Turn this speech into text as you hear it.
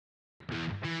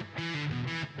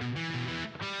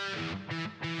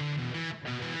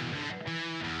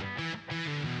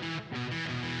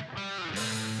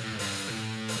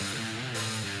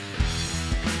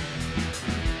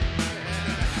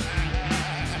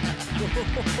And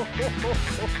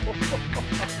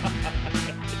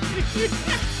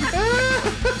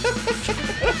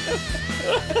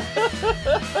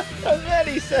then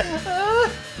he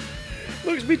says,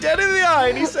 looks me dead in the eye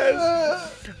and he says,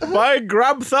 by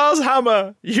Grabthar's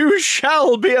hammer, you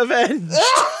shall be avenged.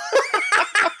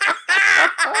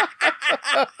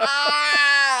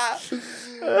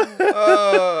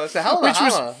 Oh, it's a hell of a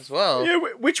hammer as well. Yeah,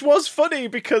 which was funny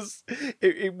because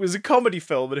it was a comedy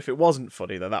film, and if it wasn't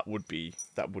funny, then that would be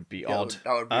odd. That would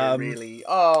be really.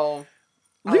 Oh,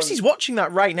 Lucy's watching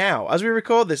that right now as we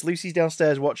record this. Lucy's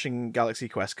downstairs watching Galaxy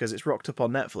Quest because it's rocked up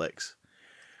on Netflix,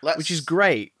 which is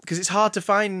great because it's hard to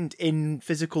find in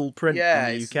physical print in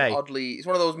the UK. It's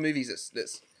one of those movies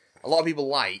that's a lot of people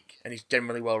like, and he's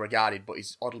generally well regarded, but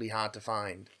he's oddly hard to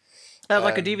find.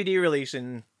 Like a DVD release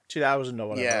in 2000 or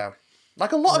whatever. Yeah,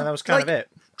 like a lot of that was kind of it.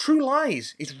 True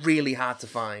Lies is really hard to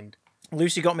find.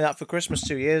 Lucy got me that for Christmas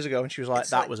 2 years ago, and she was like,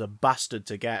 "That was a bastard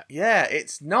to get." Yeah,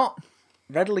 it's not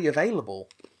readily available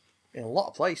in a lot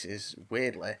of places.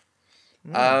 Weirdly,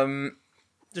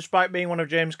 despite being one of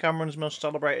James Cameron's most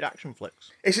celebrated action flicks,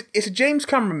 it's a James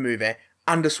Cameron movie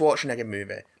and a Schwarzenegger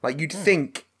movie. Like you'd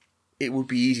think it would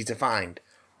be easy to find,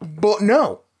 but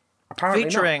no. Apparently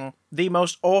featuring the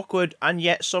most awkward and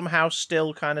yet somehow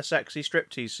still kind of sexy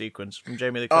striptease sequence from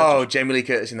Jamie Lee Curtis. Oh, Jamie Lee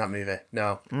Curtis in that movie.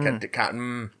 No. Can't.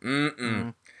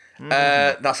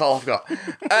 That's all I've got.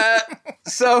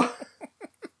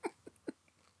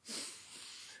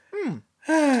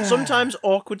 Sometimes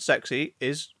awkward sexy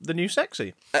is the new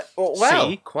sexy.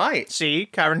 Quite. See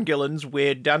Karen Gillan's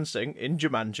weird dancing in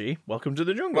Jumanji. Welcome to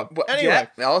the jungle. Anyway.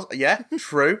 Yeah,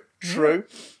 true.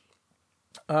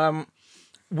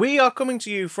 We are coming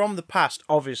to you from the past,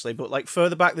 obviously, but like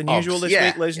further back than usual this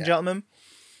week, ladies and gentlemen.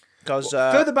 Because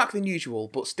further back than usual,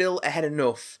 but still ahead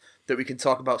enough that we can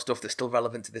talk about stuff that's still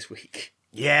relevant to this week.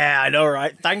 Yeah, I know,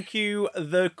 right? Thank you,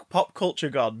 the pop culture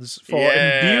gods, for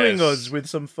imbuing us with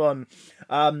some fun.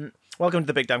 Welcome to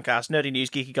the Big Damn Cast, nerdy news,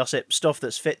 geeky gossip, stuff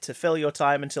that's fit to fill your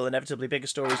time until inevitably bigger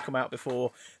stories come out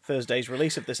before Thursday's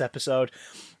release of this episode.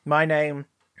 My name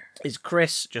is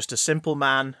Chris, just a simple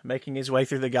man making his way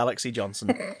through the galaxy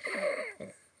Johnson.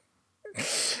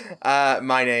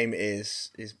 My name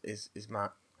is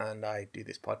Matt, and I do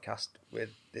this podcast with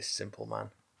this simple man.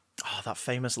 Oh, that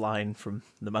famous line from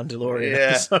The Mandalorian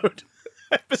episode.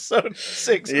 Episode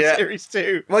 6 of Series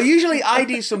 2. Well, usually I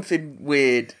do something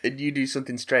weird and you do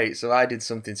something straight, so I did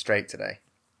something straight today.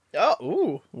 Oh,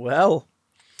 ooh, well.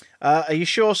 Are you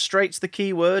sure straight's the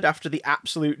key word after the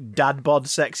absolute dad bod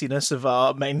sexiness of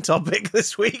our main topic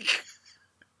this week?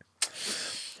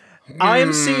 I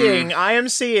am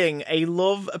seeing a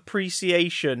love,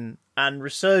 appreciation, and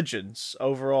resurgence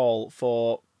overall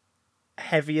for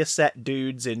heavier set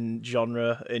dudes in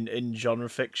genre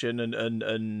fiction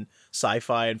and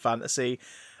sci-fi and fantasy,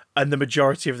 and the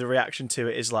majority of the reaction to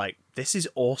it is like, this is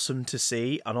awesome to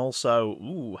see, and also,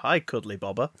 ooh, hi cuddly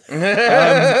bobber.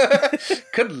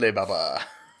 Cuddly bobber.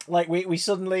 Like we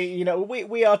suddenly,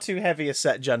 we are two heavier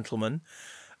set gentlemen.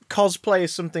 Cosplay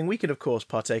is something we can of course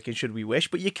partake in should we wish,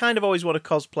 but you kind of always want to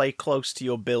cosplay close to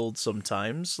your build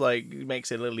sometimes. Like, it makes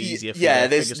it a little easier for you to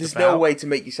figure stuff there's no out. way to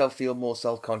make yourself feel more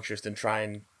self-conscious than try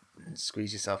and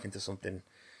squeeze yourself into something.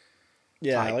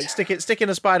 Yeah, tight. like sticking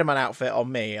a Spider-Man outfit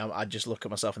on me, I'd just look at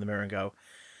myself in the mirror and go,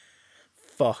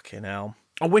 fucking hell.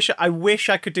 I wish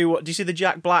I could do what... Do you see the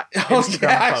Jack Black Instagram post?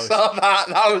 I saw that.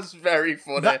 That was very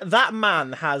funny. That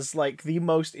man has like the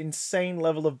most insane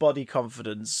level of body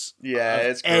confidence. Yeah,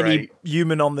 it's great. Any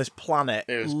human on this planet.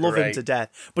 It was Love great. him to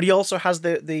death. But he also has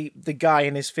the guy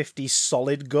in his 50s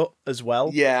solid gut as well.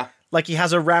 Yeah. Like, he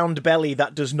has a round belly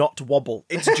that does not wobble.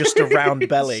 It's just a round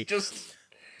belly.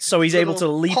 So he's able to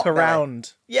leap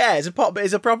around. Belly. Yeah, it's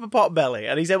a proper pot belly,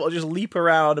 and he's able to just leap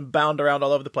around and bound around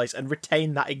all over the place and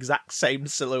retain that exact same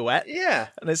silhouette. Yeah.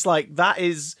 And it's like, that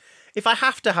is... If I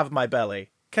have to have my belly,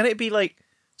 can it be, like,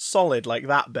 solid like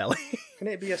that belly? Can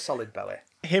it be a solid belly?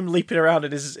 Him leaping around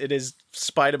in his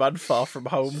Spider-Man Far From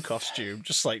Home costume,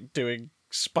 just, like, doing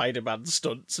Spider-Man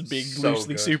stunts and being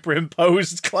loosely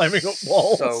superimposed, climbing up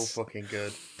walls. So fucking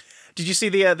good. Did you see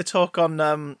the talk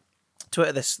on...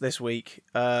 Twitter this week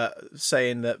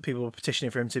saying that people were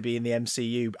petitioning for him to be in the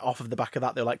MCU. Off of the back of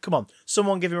that, they're like, come on,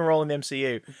 someone give him a role in the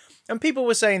MCU. And people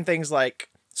were saying things like,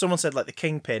 someone said like the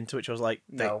Kingpin, to which I was like,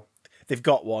 no, they've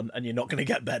got one and you're not going to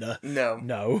get better.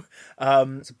 No.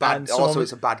 It's a bad.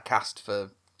 It's a bad cast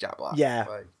for Jack Black. Yeah.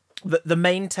 The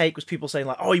main take was people saying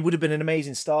like, oh, he would have been an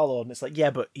amazing Star-Lord. And it's like,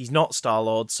 yeah, but he's not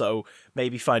Star-Lord, so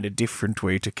maybe find a different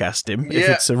way to cast him if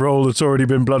it's a role that's already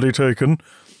been bloody taken.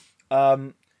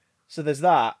 So there's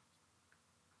that.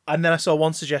 And then I saw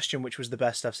one suggestion, which was the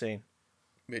best I've seen.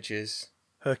 Which is?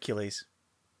 Hercules.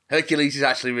 Hercules is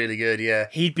actually really good, yeah.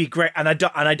 He'd be great, and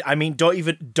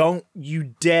don't you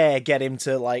dare get him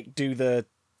to like do the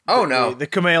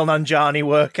Kumail Nanjiani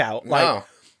workout. Like,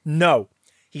 no,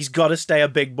 he's got to stay a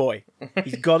big boy.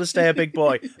 He's got to stay a big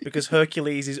boy because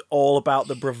Hercules is all about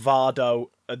the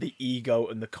bravado, and the ego,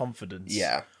 and the confidence.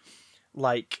 Yeah,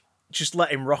 like just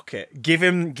let him rock it. Give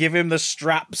him the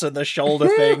straps and the shoulder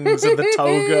things and the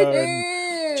toga and.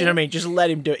 Do you know what I mean? Just let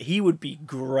him do it. He would be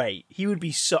great. He would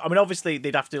be so... I mean, obviously,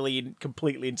 they'd have to lean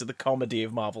completely into the comedy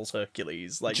of Marvel's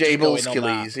Hercules. Like Jables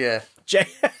Achilles, yeah.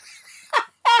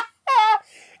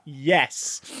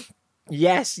 Yes.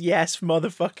 Yes,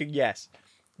 motherfucking yes.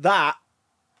 That,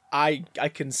 I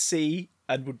can see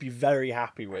and would be very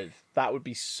happy with. That would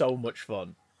be so much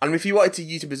fun. And if you wanted to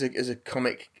use him as a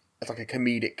comic, as like a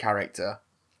comedic character,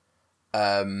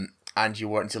 and you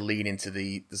wanted to lean into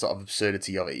the sort of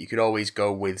absurdity of it, you could always go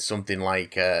with something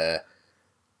like him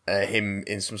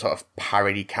in some sort of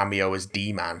parody cameo as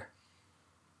D-Man.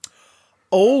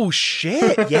 Oh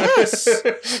shit! Yes.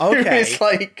 Okay. It's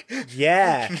like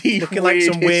looking like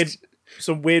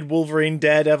some weird Wolverine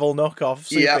Daredevil knockoff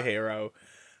superhero.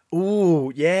 Yep.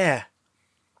 Ooh, yeah.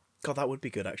 God, that would be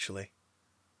good actually.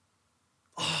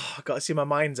 Oh, I got to see my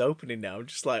mind's opening now. I'm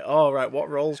just like, oh, right, what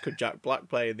roles could Jack Black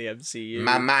play in the MCU?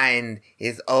 My mind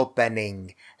is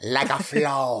opening like a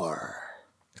flower.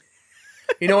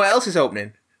 You know what else is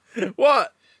opening?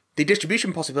 What? The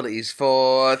distribution possibilities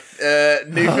for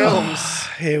new films.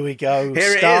 Here we go.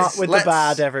 Here start with the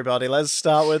bad, everybody. Let's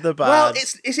start with the bad. Well,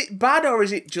 is it bad or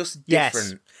is it just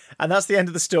different? Yes. And that's the end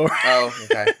of the story. Oh,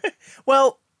 okay.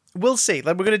 Well, we'll see.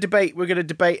 Like, we're going to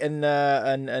debate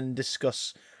and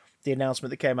discuss the announcement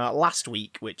that came out last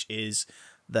week, which is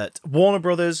that Warner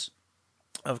Brothers,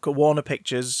 of course, Warner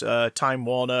Pictures, Time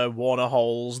Warner, Warner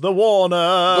Holes, the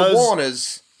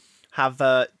Warners have,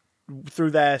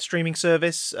 through their streaming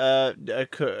service,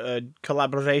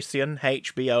 collaboration,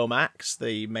 HBO Max,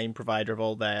 the main provider of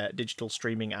all their digital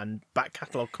streaming and back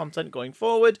catalogue content going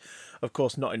forward. Of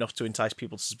course, not enough to entice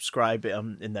people to subscribe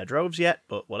in their droves yet,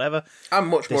 but whatever. I'm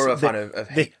much more a fan of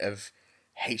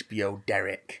HBO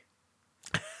Derek.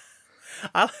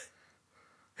 I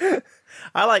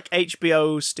like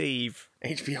HBO Steve.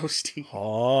 HBO Steve.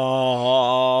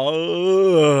 Oh,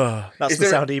 that's the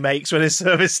sound he makes when his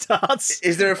service starts.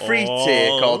 Is there a free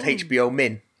tier called HBO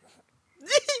Min?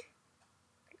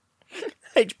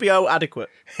 HBO Adequate.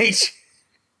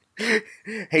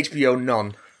 HBO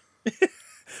None.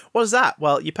 What is that?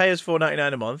 Well, you pay us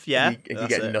 $4.99 a month, yeah. You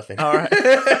get nothing. All right.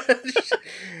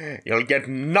 You'll get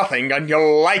nothing and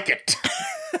you'll like it.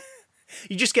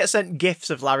 You just get sent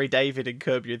gifs of Larry David and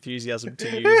Curb Your Enthusiasm to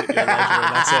use at your leisure,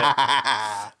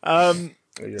 and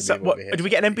that's it. Do we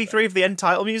get an MP3 of the end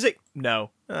title music?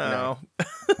 No. Oh.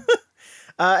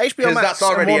 HBO Max. That's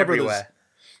already everywhere.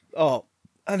 Oh,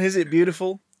 and is it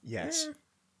beautiful? Yes.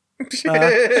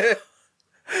 I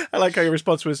like how your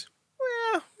response was,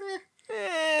 well,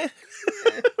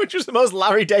 which was the most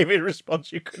Larry David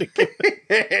response you could have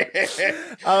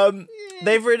given.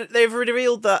 They've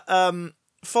revealed that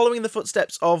following in the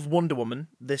footsteps of Wonder Woman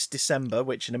this December,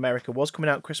 which in America was coming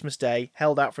out Christmas Day,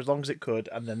 held out for as long as it could,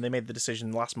 and then they made the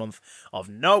decision last month of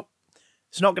nope,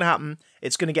 it's not going to happen.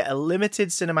 It's going to get a limited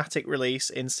cinematic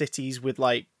release in cities with,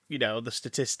 like, you know, the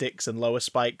statistics and lower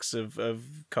spikes of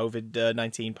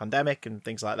COVID-19 pandemic and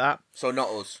things like that. So not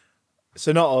us.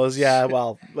 Yeah.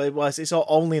 Well, it's all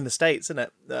only in the States, isn't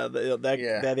it? They're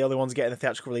the only ones getting the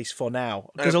theatrical release for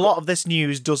now. Because a lot of this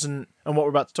news doesn't, and what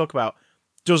we're about to talk about,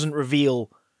 doesn't reveal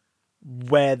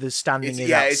where the standing is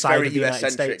outside of the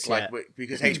United States yet.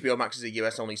 Because HBO Max is a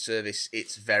US-only service,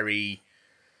 it's very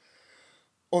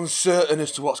uncertain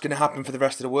as to what's going to happen for the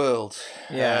rest of the world.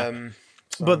 Yeah.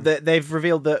 But they've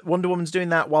revealed that Wonder Woman's doing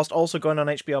that whilst also going on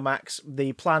HBO Max.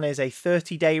 The plan is a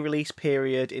 30-day release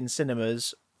period in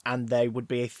cinemas, and there would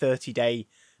be a 30-day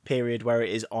period where it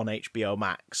is on HBO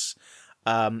Max.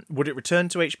 Would it return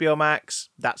to HBO Max?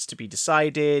 That's to be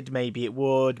decided. Maybe it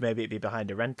would. Maybe it'd be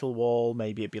behind a rental wall.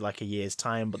 Maybe it'd be like a year's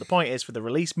time. But the point is, for the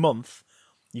release month,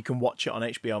 you can watch it on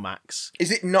HBO Max.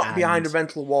 Is it not behind a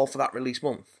rental wall for that release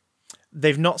month?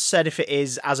 They've not said if it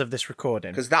is as of this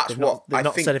recording. Because they've not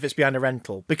said if it's behind a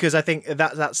rental. Because I think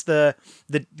that's the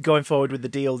going forward with the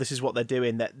deal. This is what they're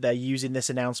doing. That they're using this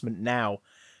announcement now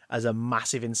as a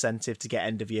massive incentive to get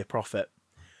end of year profit.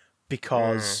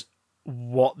 Because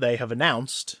what they have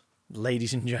announced,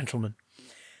 ladies and gentlemen,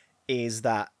 is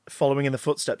that following in the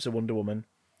footsteps of Wonder Woman,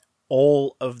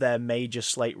 all of their major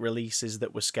slate releases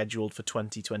that were scheduled for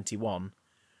 2021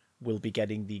 will be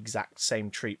getting the exact same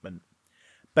treatment.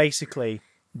 Basically,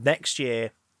 next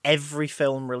year, every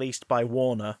film released by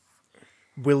Warner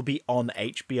will be on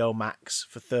HBO Max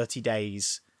for 30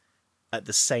 days at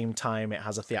the same time it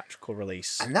has a theatrical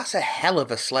release. And that's a hell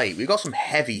of a slate. We've got some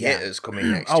heavy hitters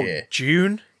coming next year.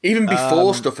 June? Even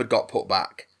before stuff had got put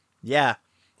back. Yeah.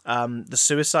 The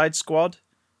Suicide Squad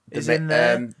is in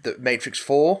there. The Matrix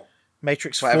 4.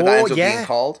 Matrix 4, whatever that ends up being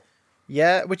called.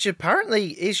 Yeah, which apparently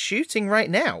is shooting right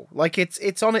now. Like,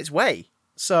 it's on its way.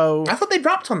 So I thought they'd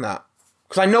wrapped on that.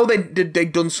 Because I know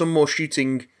they'd done some more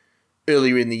shooting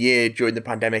earlier in the year during the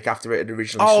pandemic after it had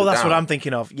originally shut that's down. what I'm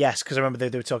thinking of. Yes, because I remember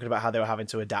they were talking about how they were having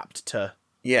to adapt to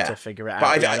figure it out.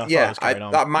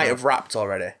 But that might have wrapped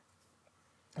already.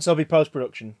 So it'll be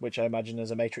post-production, which I imagine as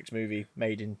a Matrix movie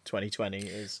made in 2020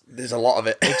 is... There's a lot of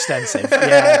it. Extensive,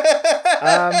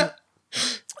 yeah.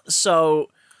 So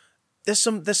there's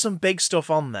some big stuff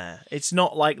on there. It's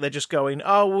not like they're just going,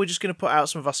 oh, we're just going to put out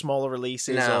some of our smaller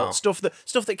releases or stuff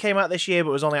that came out this year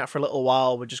but was only out for a little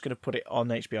while. We're just going to put it on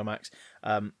HBO Max.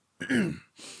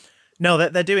 No,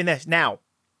 they're doing this now.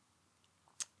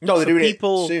 No, they're doing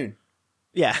it soon.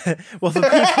 Yeah. Well,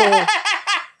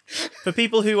 for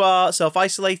people who are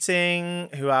self-isolating,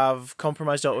 who have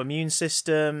compromised autoimmune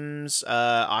systems,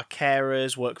 are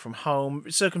carers, work from home,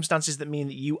 circumstances that mean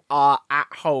that you are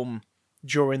at home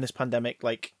during this pandemic,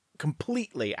 like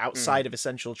completely outside of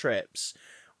essential trips,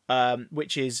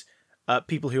 which is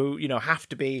people who, have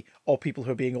to be, or people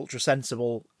who are being ultra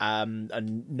sensible and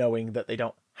knowing that they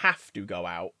don't have to go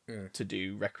out to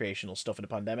do recreational stuff in a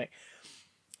pandemic.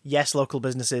 Yes, local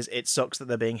businesses, it sucks that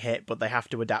they're being hit, but they have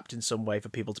to adapt in some way for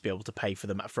people to be able to pay for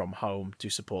them from home to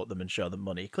support them and show them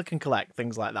money. Click and collect,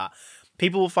 things like that.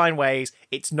 People will find ways.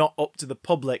 It's not up to the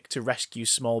public to rescue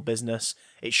small business.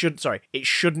 It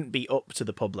shouldn't be up to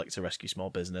the public to rescue small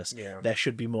business. Yeah. There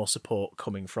should be more support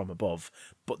coming from above,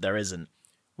 but there isn't.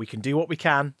 We can do what we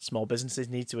can. Small businesses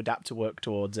need to adapt to work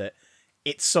towards it.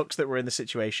 It sucks that we're in this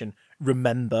situation.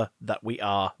 Remember that we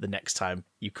are the next time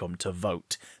you come to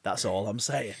vote. That's all I'm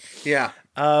saying. Yeah.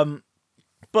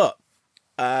 But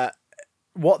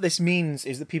what this means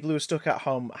is that people who are stuck at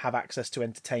home have access to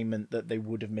entertainment that they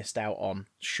would have missed out on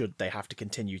should they have to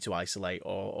continue to isolate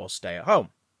or stay at home,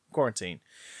 quarantine.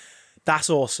 That's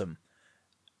awesome.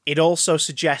 It also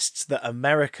suggests that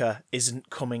America isn't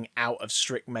coming out of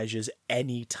strict measures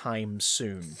anytime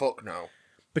soon. Fuck no.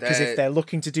 Because if they're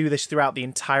looking to do this throughout the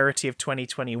entirety of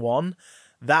 2021,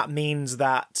 that means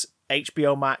that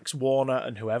HBO Max, Warner,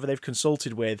 and whoever they've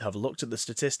consulted with have looked at the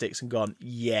statistics and gone,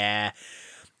 yeah,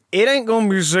 it ain't going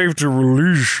to be safe to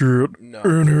release shit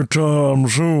anytime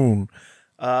soon.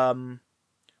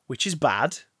 Which is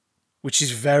bad. Which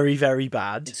is very, very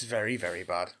bad. It's very, very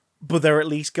bad. But they're at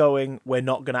least going, we're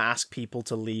not going to ask people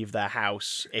to leave their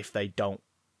house if they don't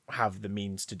have the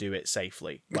means to do it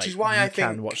safely. Which is why I think...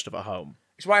 can watch stuff at home.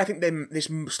 It's why I think this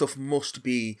stuff must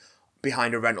be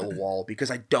behind a rental wall,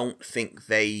 because I don't think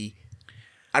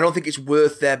it's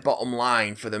worth their bottom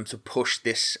line for them to push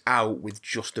this out with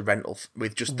just the rental,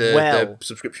 with just the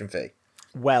subscription fee.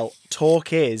 Well,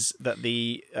 talk is that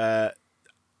it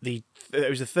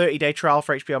was a 30-day trial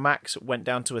for HBO Max, went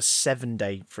down to a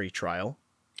 7-day free trial.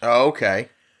 Oh, okay.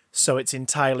 So it's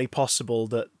entirely possible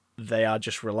that they are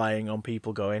just relying on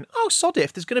people going, oh, sod it,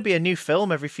 if there's going to be a new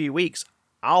film every few weeks,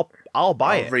 I'll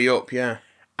buy it. I'll re-up, yeah.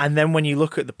 And then when you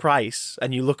look at the price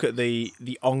and you look at the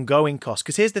ongoing cost,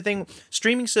 because here's the thing,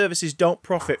 streaming services don't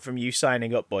profit from you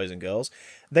signing up, boys and girls.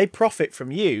 They profit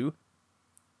from you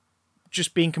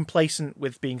just being complacent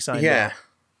with being signed up.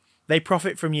 They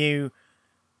profit from you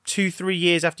 2-3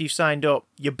 years after you've signed up.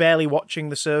 You're barely watching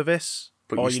the service,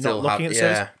 or you're not looking at the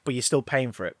service, but you're still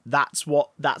paying for it. That's where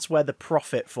the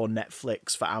profit for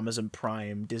Netflix, for Amazon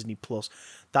Prime, Disney Plus,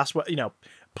 that's what,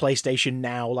 PlayStation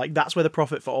Now, like that's where the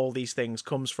profit for all these things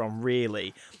comes from,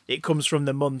 really. It comes from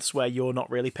the months where you're not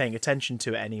really paying attention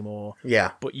to it anymore.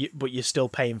 Yeah. But you're still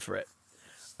paying for it.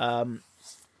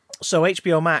 So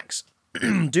HBO Max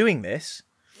doing this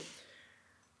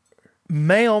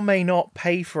may or may not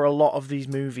pay for a lot of these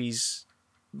movies,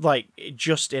 like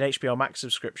just in HBO Max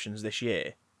subscriptions this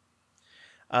year.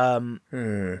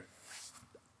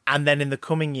 And then in the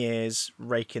coming years,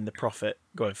 rake in the profit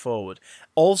going forward.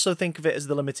 Also think of it as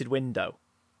the limited window,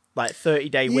 like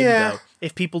 30-day window.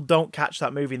 If people don't catch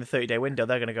that movie in the 30-day window,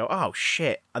 they're going to go, oh,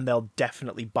 shit. And they'll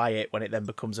definitely buy it when it then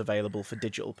becomes available for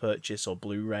digital purchase or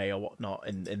Blu-ray or whatnot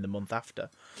in the month after.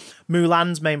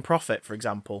 Mulan's main profit, for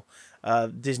example.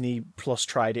 Disney Plus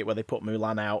tried it where they put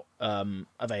Mulan out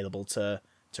available to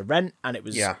rent, and it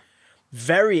was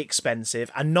very expensive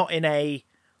and not in a...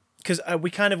 Because we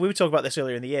were talking about this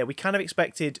earlier in the year. We kind of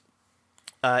expected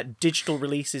digital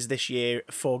releases this year,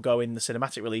 foregoing the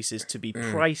cinematic releases, to be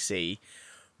pricey,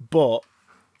 but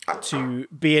to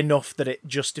be enough that it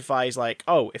justifies, like,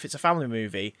 oh, if it's a family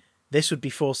movie, this would be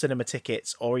 4 cinema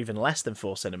tickets or even less than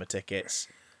 4 cinema tickets.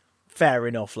 Fair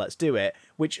enough, let's do it.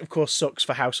 Which, of course, sucks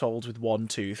for households with 1,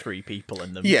 2, 3 people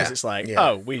in them. Yeah. Because it's like,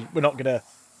 oh, we're not gonna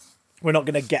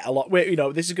get a lot.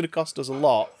 This is gonna cost us a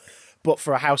lot. But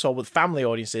for a household with family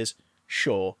audiences,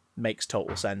 sure, makes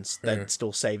total sense. They're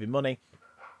still saving money.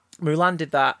 Mulan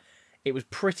did that. It was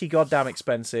pretty goddamn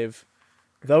expensive.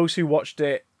 Those who watched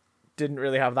it didn't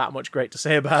really have that much great to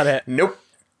say about it. Nope.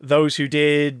 Those who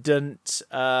didn't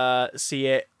see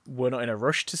it were not in a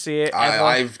rush to see it.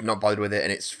 I've not bothered with it,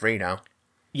 and it's free now.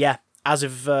 Yeah, as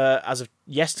of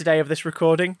yesterday of this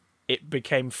recording, it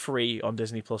became free on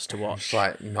Disney Plus to watch. It's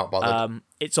like, not bothered.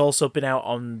 It's also been out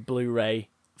on Blu-ray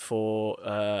for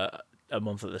a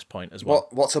month at this point as well.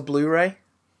 What's a Blu-ray?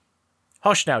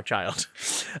 Hush now, child.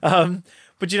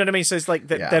 But you know what I mean? So it's like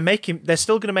they're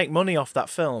still going to make money off that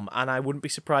film, and I wouldn't be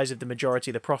surprised if the majority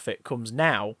of the profit comes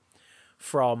now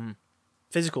from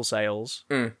physical sales,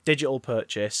 digital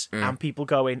purchase, and people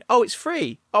going, oh, it's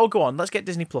free. Oh, go on, let's get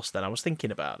Disney Plus then. I was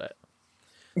thinking about it.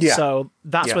 Yeah. So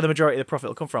that's where the majority of the profit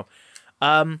will come from.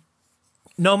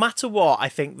 No matter what, I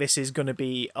think this is going to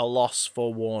be a loss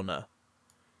for Warner.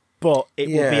 But it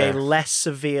will be a less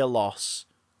severe loss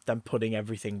than putting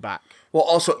everything back. Well,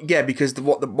 also, because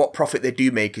what profit they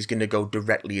do make is going to go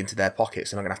directly into their pockets.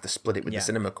 They're not going to have to split it with the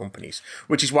cinema companies,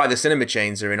 which is why the cinema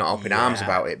chains are in open arms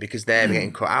about it, because they're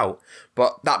getting cut out.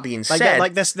 But that being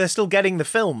said... they're still getting the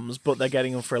films, but they're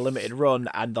getting them for a limited run,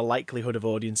 and the likelihood of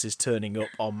audiences turning up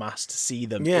en masse to see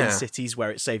them in cities where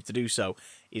it's safe to do so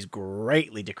is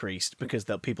greatly decreased, because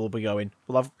people will be going,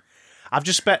 well, I've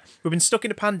just spent... We've been stuck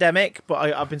in a pandemic,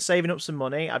 but I've been saving up some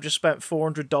money. I've just spent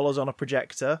 $400 on a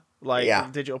projector, a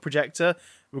digital projector.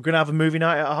 We're going to have a movie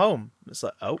night at home. It's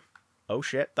like, oh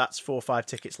shit, that's 4 or 5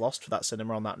 tickets lost for that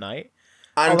cinema on that night.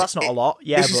 And that's not a lot.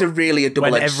 Yeah, this is really a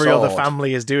double-edged sword. When every other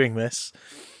family is doing this.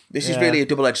 This is really a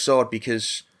double-edged sword,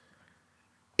 because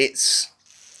it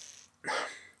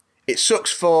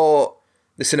sucks for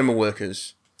the cinema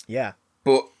workers. Yeah.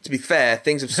 But to be fair,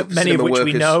 things have sucked for many cinema of which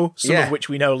workers. we know, some of which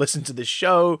we know listen to this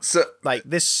show. So,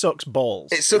 this sucks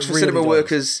balls. It sucks for cinema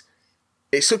workers.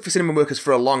 It sucked for cinema workers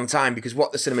for a long time, because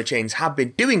what the cinema chains have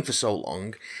been doing for so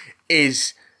long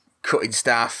is cutting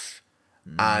staff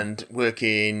and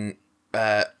working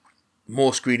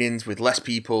more screenings with less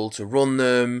people to run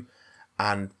them,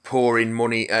 and pouring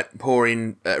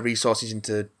resources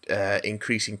into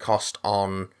increasing cost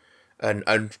on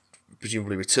and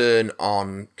presumably return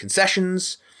on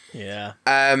concessions. Yeah.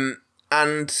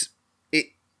 And it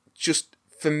just,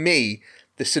 for me,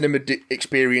 the cinema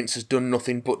experience has done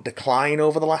nothing but decline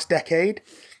over the last decade.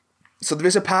 So there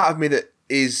is a part of me that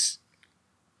is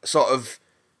sort of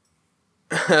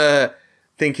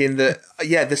thinking that,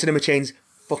 the cinema chains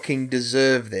fucking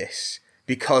deserve this,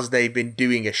 because they've been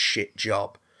doing a shit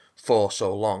job for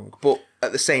so long. But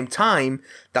at the same time,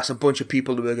 that's a bunch of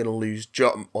people who are going to lose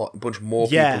jobs, or a bunch more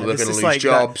people who are going to lose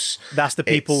jobs. That's the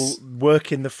people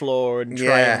working the floor and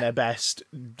trying their best,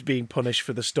 being punished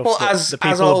for the stuff that the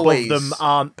people above them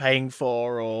aren't paying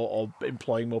for, or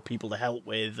employing more people to help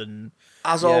with. And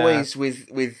always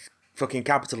with fucking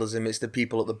capitalism, it's the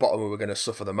people at the bottom who are going to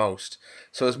suffer the most.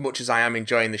 So as much as I am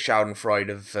enjoying the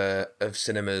Schadenfreude of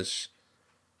cinemas,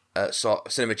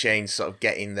 cinema chains sort of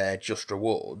getting their just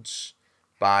rewards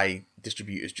by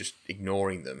distributors just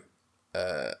ignoring them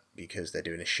because they're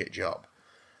doing a shit job.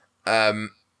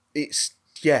 It's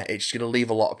going to leave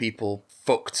a lot of people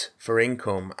fucked for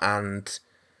income, and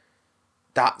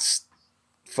that's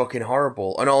fucking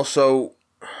horrible. And also,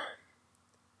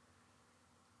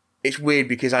 it's weird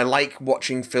because I like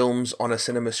watching films on a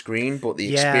cinema screen, but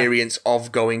the experience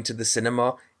of going to the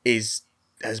cinema has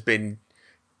been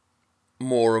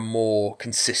more and more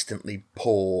consistently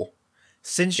poor.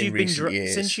 Since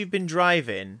you've been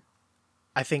driving,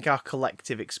 I think our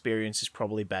collective experience is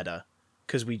probably better,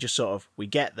 because we just we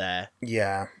get there,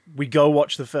 we go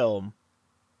watch the film,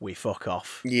 we fuck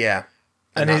off, and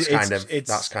that's kind of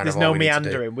there's no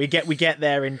meandering. We get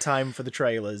there in time for the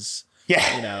trailers.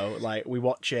 We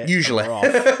watch it. Usually,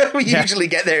 we usually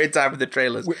get there in time for the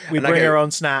trailers. We bring our own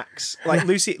snacks. Like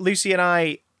Lucy and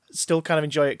I still kind of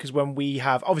enjoy it, because when we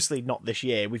have, obviously not this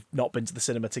year, we've not been to the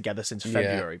cinema together since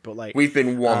February, but we've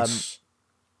been once.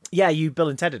 You Bill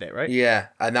and Ted did it, right? Yeah,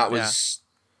 and that was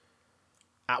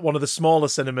at one of the smaller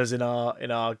cinemas in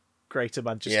our greater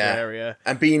Manchester area.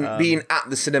 And being at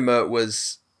the cinema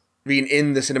being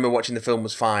in the cinema watching the film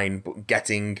was fine, but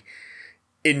getting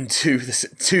to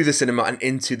the cinema and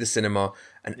into the cinema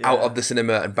and out of the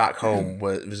cinema and back home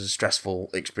was a stressful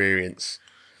experience.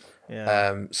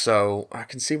 So I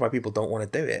can see why people don't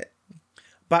want to do it.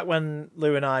 back when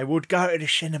Lou and I would go to the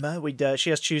cinema, she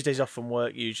has Tuesdays off from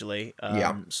work usually.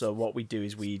 So what we'd do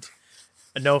is we'd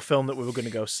know a film that we were going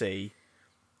to go see.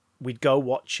 We'd go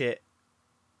watch it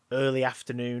early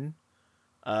afternoon,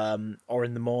 or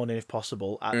in the morning if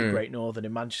possible at the Great Northern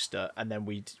in Manchester, and then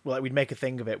we'd make a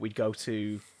thing of it. We'd go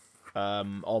to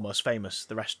Almost Famous,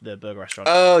 the burger restaurant.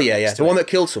 Oh yeah, the one that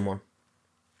killed someone.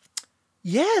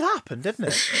 Yeah, that happened, didn't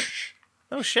it?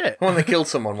 Oh shit! The one that killed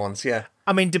someone once. Yeah.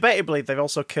 I mean, debatably, they've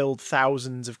also killed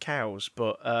thousands of cows,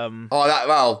 but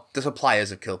the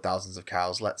suppliers have killed thousands of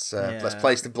cows. Let's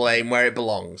place the blame where it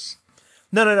belongs.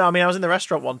 No. I mean, I was in the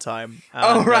restaurant one time.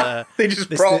 And, right. They just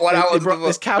brought one out.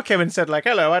 This cow came and said, like,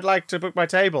 "Hello, I'd like to book my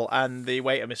table," and the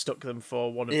waiter mistook them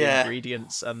for one of the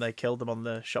ingredients, and they killed them on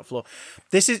the shop floor.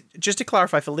 This is just to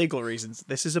clarify for legal reasons.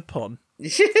 This is a pun.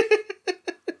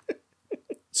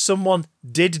 Someone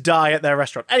did die at their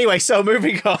restaurant. Anyway, so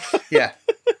moving on. Yeah.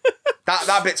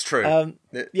 That bit's true.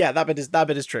 That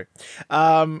bit is true.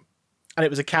 And it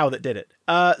was a cow that did it.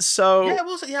 So yeah, it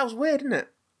was. Yeah, it was weird, isn't it?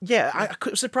 Yeah, I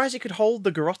was surprised it could hold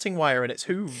the garroting wire in its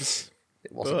hooves.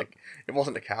 It wasn't. It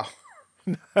wasn't a cow.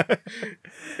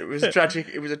 It was tragic.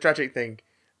 It was a tragic thing.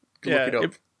 Look it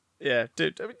up.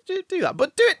 Do that,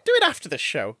 but do it after the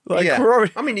show. Like, yeah.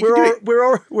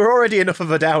 we're already enough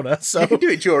of a downer. So you can do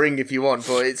it during if you want,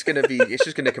 but it's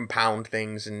just gonna compound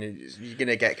things, and you're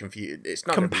gonna get confused. It's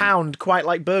not compound quite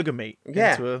like burger meat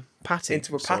into a patty,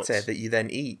 that you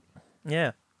then eat.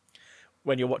 Yeah,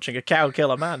 when you're watching a cow kill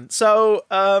a man. So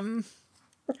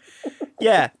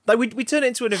yeah, like we turned it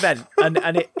into an event,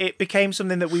 and it became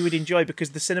something that we would enjoy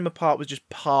because the cinema part was just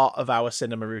part of our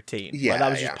cinema routine. Yeah, that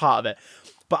was just part of it.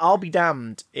 But I'll be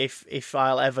damned if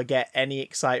I'll ever get any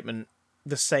excitement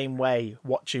the same way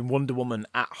watching Wonder Woman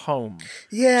at home,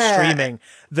 streaming,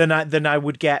 than I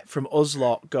would get from us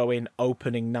lot going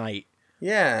opening night.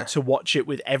 Yeah. To watch it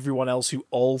with everyone else who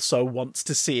also wants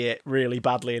to see it really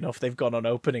badly enough they've gone on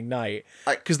opening night.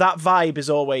 Because that vibe is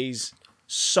always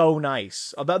so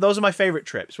nice. Those are my favourite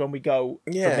trips, when we go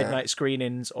for midnight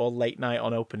screenings or late night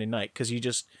on opening night, because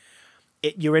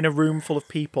you're in a room full of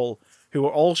people who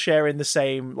are all sharing the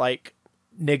same, like,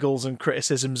 niggles and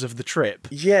criticisms of the trip.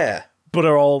 Yeah. But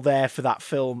are all there for that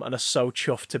film and are so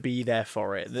chuffed to be there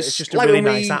for it. It's just a really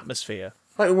nice atmosphere.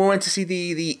 Like when we went to see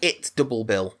the It double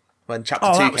bill when Chapter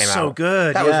 2 came out. That was so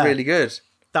good. That was really good.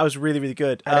 That was really, really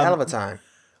good. I had a hell of a time.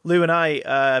 Lou and I,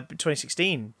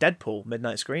 2016, Deadpool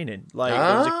midnight screening. Like,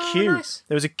 there was a queue. Nice.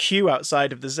 There was a queue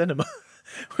outside of the cinema,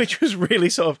 which was really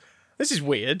sort of, this is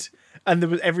weird. And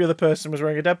every other person was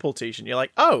wearing a Deadpool t-shirt. And you're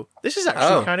like, oh, this is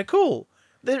actually kind of cool.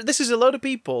 This is a load of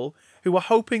people who are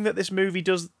hoping that this movie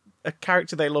does a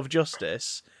character they love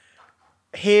justice,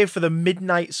 here for the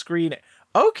midnight screening.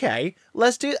 Okay,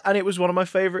 let's do it. And it was one of my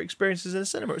favourite experiences in the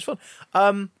cinema. It was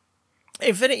fun.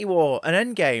 Infinity War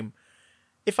and Endgame,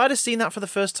 if I'd have seen that for the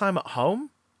first time at home,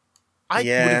 I would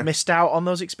have missed out on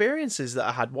those experiences that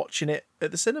I had watching it at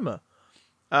the cinema.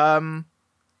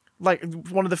 Like,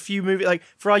 one of the few movies, like,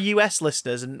 for our US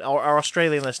listeners and our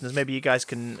Australian listeners, maybe you guys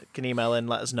can email in,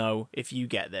 let us know if you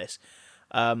get this.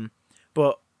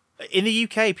 But in the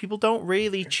UK, people don't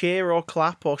really cheer or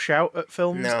clap or shout at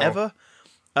films ever.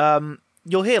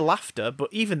 You'll hear laughter, but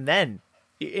even then,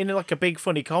 in like a big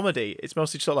funny comedy, it's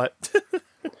mostly sort of like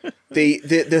the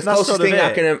closest thing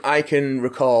I can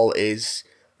recall is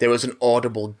there was an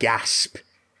audible gasp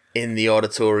in the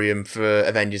auditorium for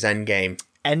Avengers Endgame.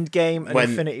 Endgame and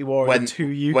Infinity War are the two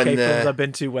UK films I've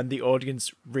been to when the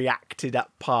audience reacted at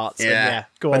parts. Yeah,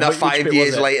 go when on. That 5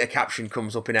 years later caption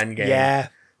comes up in Endgame. Yeah.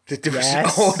 There was an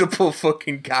audible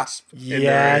fucking gasp in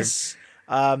the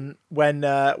room.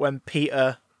 When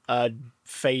Peter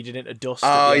faded into dust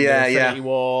at the end of Infinity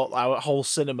War, our whole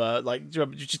cinema, like,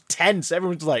 just tense.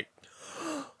 Everyone's like,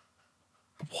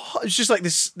 what? It's just like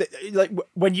this, like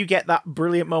when you get that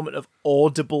brilliant moment of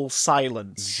audible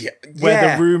silence,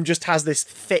 where the room just has this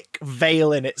thick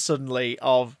veil in it suddenly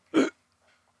of,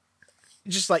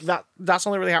 just like that. That's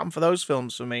only really happened for those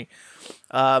films for me.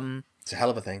 It's a hell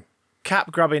of a thing.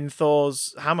 Cap grabbing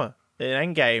Thor's hammer in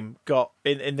Endgame got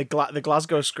in the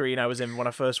Glasgow screen I was in when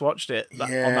I first watched it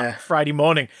on that Friday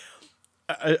morning.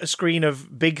 A screen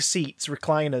of big seats,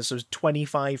 recliners, so it was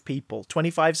 25 people.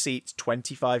 25 seats,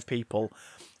 25 people.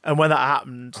 And when that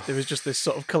happened, there was just this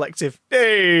sort of collective,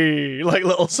 hey, like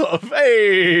little sort of,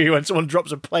 hey, when someone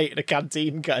drops a plate in a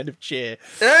canteen kind of cheer.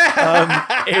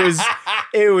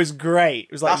 It was great.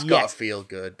 It was like, that's got to feel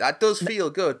good. That does feel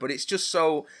good, but it's just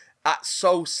that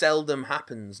so seldom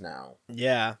happens now.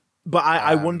 Yeah. But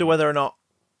I wonder whether or not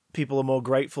people are more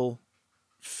grateful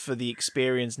for the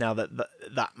experience now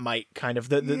that might kind of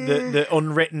the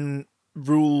unwritten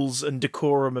rules and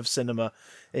decorum of cinema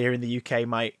here in the UK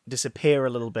might disappear a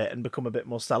little bit and become a bit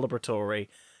more celebratory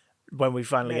when we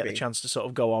finally get the chance to sort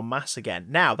of go en masse again.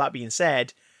 Now, that being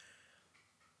said,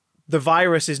 the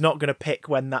virus is not going to pick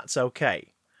when that's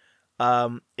okay.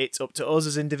 It's up to us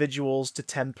as individuals to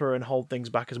temper and hold things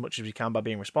back as much as we can by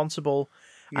being responsible.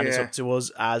 And it's up to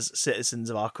us as citizens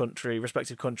of our country,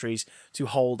 respective countries, to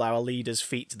hold our leaders'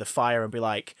 feet to the fire and be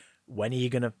like, when are you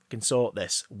going to sort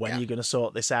this? When are you going to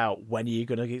sort this out? When are you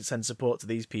going to send support to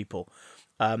these people?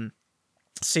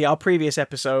 See our previous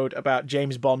episode about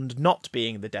James Bond not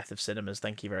being the death of cinemas.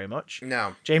 Thank you very much.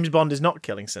 No. James Bond is not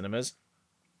killing cinemas.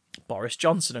 Boris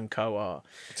Johnson and co are,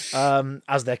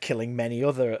 as they're killing many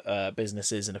other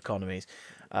businesses and economies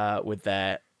with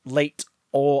their late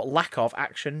or lack of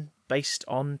action based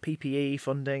on PPE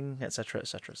funding, etc.,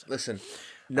 etc., etc. Listen,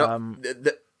 no,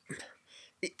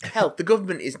 hell, the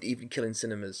government isn't even killing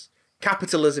cinemas.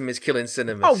 Capitalism is killing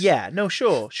cinemas. Oh yeah, no,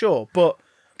 sure, but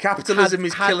capitalism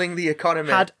is killing the economy.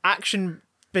 Had action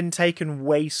been taken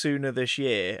way sooner this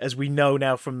year, as we know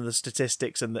now from the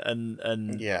statistics and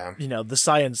you know, the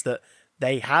science, that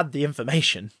they had the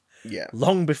information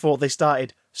long before they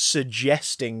started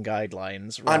suggesting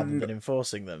guidelines rather than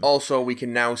enforcing them. Also, we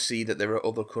can now see that there are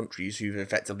other countries who've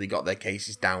effectively got their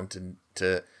cases down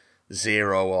to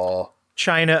zero, or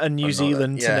China and New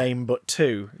Zealand, to name but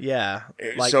two. Yeah.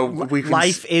 Like, so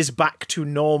life is back to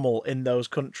normal in those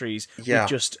countries with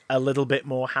just a little bit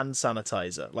more hand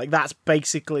sanitizer. Like, that's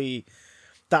basically,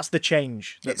 that's the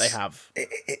change that they have.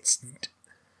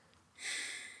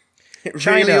 It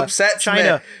really upsets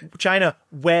me. China,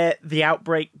 where the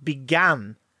outbreak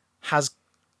began, has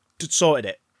sorted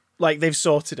it. Like, they've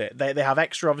sorted it. They have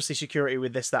extra, obviously, security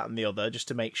with this, that, and the other, just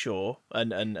to make sure,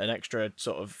 and extra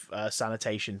sort of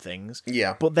sanitation things.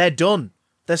 Yeah. But they're done.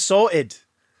 They're sorted.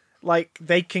 Like,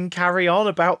 they can carry on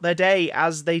about their day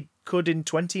as they could in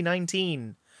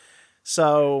 2019.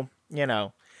 So, you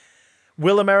know,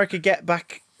 will America get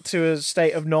back to a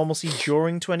state of normalcy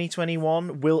during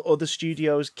 2021? Will other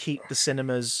studios keep the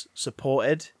cinemas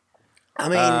supported? I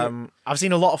mean, I've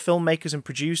seen a lot of filmmakers and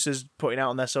producers putting out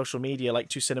on their social media, like,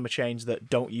 to cinema chains, that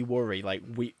don't you worry, like,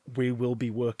 we will be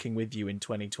working with you in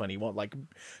 2021, like,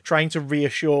 trying to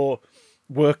reassure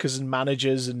workers and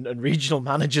managers and regional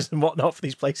managers and whatnot for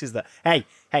these places that, hey,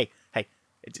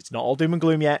 it's not all doom and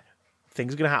gloom yet.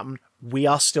 Things are going to happen. We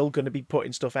are still going to be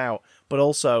putting stuff out, but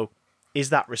also, is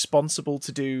that responsible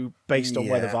to do based on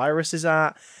where the virus is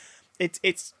at?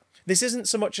 This isn't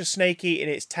so much a snake eating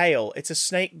its tail. It's a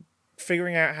snake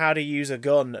figuring out how to use a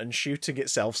gun and shooting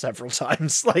itself several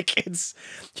times. Like,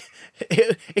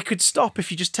 it could stop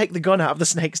if you just take the gun out of the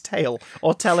snake's tail,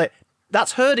 or tell it,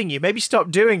 that's hurting you, maybe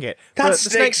stop doing it. That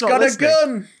snake's got a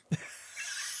gun!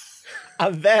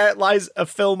 And there lies a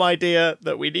film idea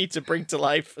that we need to bring to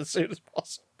life as soon as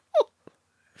possible.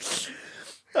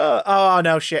 Oh,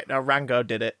 no, shit. No, Rango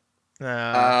did it.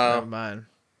 Never mind.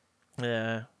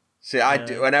 Yeah. See, I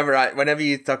do. Whenever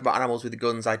you talk about animals with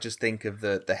guns, I just think of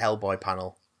the Hellboy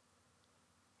panel.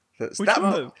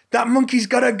 That monkey's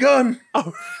got a gun!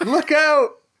 Oh. Look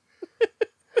out!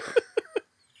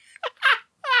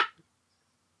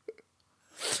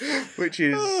 Which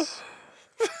is...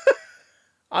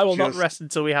 I will not rest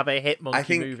until we have a hit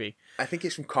monkey movie. I think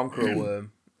it's from Conqueror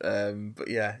Worm. But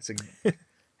yeah, it's a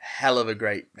hell of a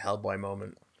great Hellboy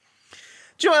moment.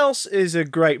 Do you know what else is a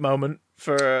great moment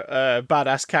for a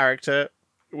badass character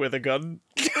with a gun?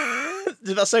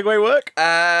 Did that segue work?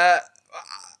 I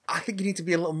think you need to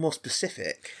be a little more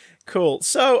specific. Cool.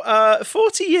 So,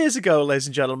 40 years ago, ladies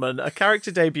and gentlemen, a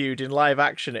character debuted in live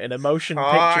action in a motion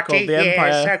picture called The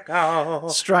Empire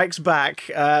Strikes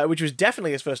Back, which was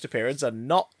definitely his first appearance, and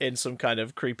not in some kind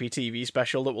of creepy TV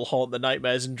special that will haunt the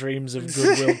nightmares and dreams of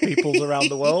goodwill peoples around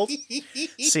the world.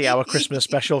 See our Christmas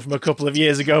special from a couple of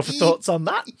years ago for thoughts on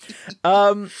that.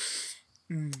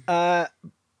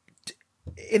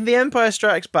 In The Empire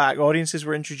Strikes Back, audiences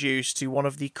were introduced to one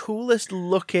of the coolest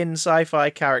looking sci-fi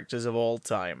characters of all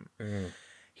time.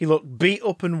 He looked beat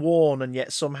up and worn, and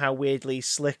yet somehow weirdly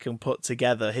slick and put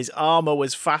together. His armor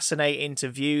was fascinating to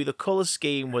view. The color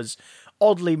scheme was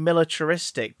oddly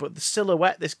militaristic, but the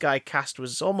silhouette this guy cast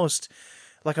was almost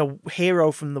like a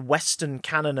hero from the Western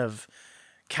canon of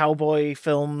cowboy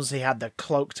films. He had the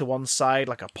cloak to one side,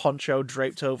 like a poncho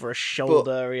draped over a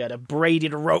shoulder. He had a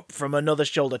braided rope from another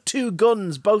shoulder, 2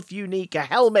 guns, both unique, a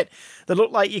helmet that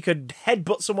looked like you could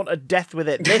headbutt someone to death with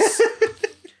it. This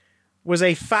was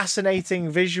a fascinating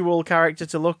visual character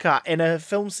to look at in a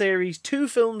film series 2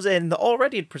 films in that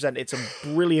already had presented some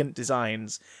brilliant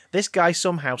designs. This guy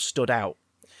somehow stood out.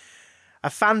 A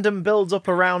fandom builds up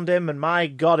around him, and my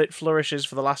god, it flourishes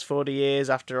for the last 40 years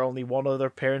after only one other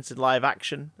appearance in live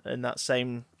action in that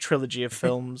same trilogy of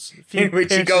films. A few In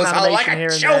which he appearances goes in out like animation a here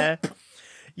and chump. there.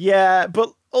 Yeah,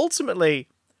 but ultimately,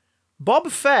 Boba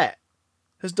Fett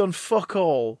has done fuck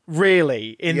all,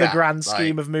 really, in the grand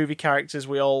scheme of movie characters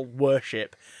we all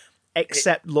worship,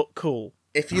 except look cool.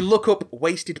 If you look up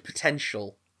wasted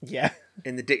potential Yeah.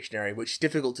 in the dictionary, which is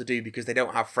difficult to do because they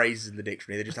don't have phrases in the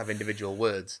dictionary, they just have individual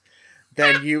words,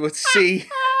 then you would see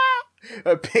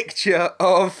a picture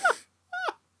of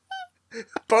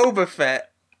Boba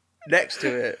Fett next to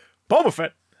it. Boba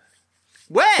Fett.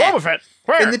 Where? Boba Fett.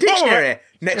 Where? In the dictionary,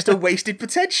 next to wasted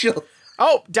potential.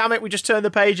 Oh, damn it, we just turned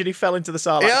the page and he fell into the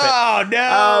Sarlacc pit. Oh,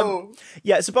 no!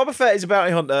 Yeah, so Boba Fett is a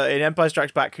bounty hunter in Empire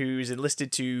Strikes Back who's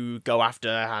enlisted to go after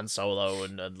Han Solo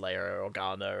and Leia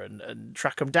Organa and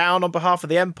track him down on behalf of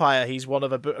the Empire. He's one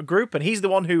of a group, and he's the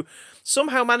one who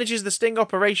somehow manages the sting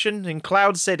operation in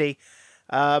Cloud City,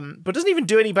 but doesn't even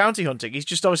do any bounty hunting. He's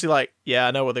just obviously like, yeah,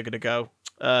 I know where they're going to go.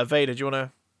 Vader, do you want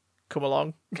to come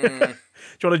along? Do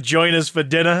you want to join us for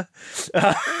dinner?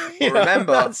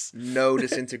 Remember, no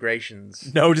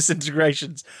disintegrations. No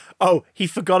disintegrations. Oh, he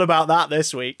forgot about that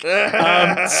this week.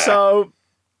 So,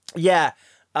 yeah,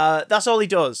 that's all he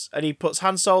does. And he puts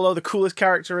Han Solo, the coolest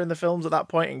character in the films at that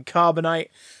point, in carbonite.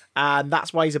 And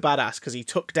that's why he's a badass, because he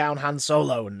took down Han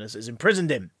Solo and has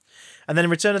imprisoned him. And then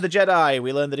in Return of the Jedi,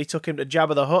 we learned that he took him to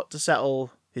Jabba the Hutt to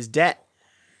settle his debt.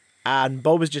 And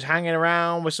Boba's just hanging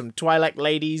around with some Twi'lek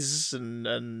ladies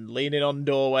and leaning on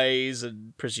doorways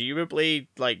and presumably,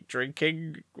 like,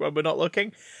 drinking when we're not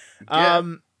looking. Yeah.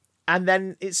 And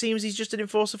then it seems he's just an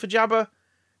enforcer for Jabba,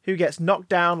 who gets knocked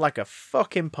down like a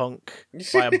fucking punk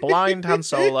by a blind Han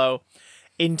Solo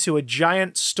into a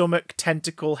giant stomach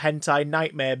tentacle hentai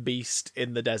nightmare beast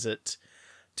in the desert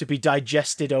to be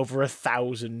digested over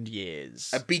 1,000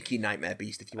 years. A beaky nightmare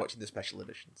beast if you're watching the special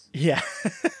editions. Yeah.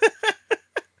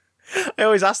 I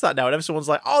always ask that now. Whenever someone's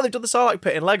like, oh, they've done the Sarlacc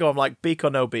pit in Lego, I'm like, beak or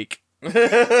no beak?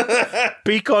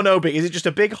 Beak or no beak? Is it just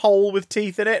a big hole with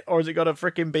teeth in it, or has it got a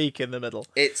freaking beak in the middle?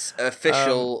 It's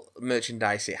official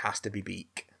merchandise. It has to be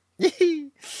beak.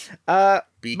 Beak on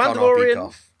or beak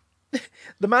off.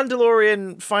 The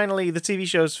Mandalorian, finally, the TV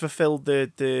show's fulfilled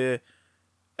the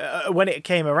when it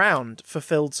came around,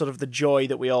 fulfilled sort of the joy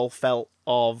that we all felt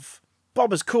of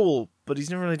Boba's cool, but he's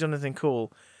never really done anything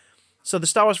cool. So the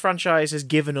Star Wars franchise has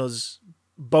given us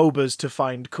Bobas to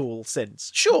find cool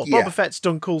since. Sure, Yeah. Boba Fett's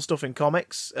done cool stuff in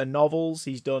comics and novels.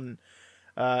 He's done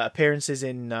appearances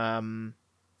in...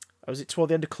 was it toward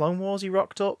the end of Clone Wars he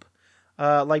rocked up?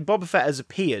 Like, Boba Fett has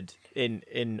appeared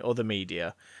in other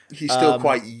media. He's still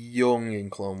quite young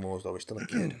in Clone Wars, though. He's still a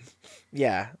kid.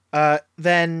 Yeah.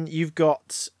 Then you've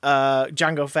got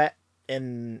Jango Fett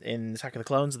in Attack of the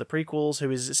Clones, the prequels,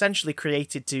 who is essentially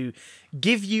created to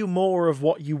give you more of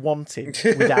what you wanted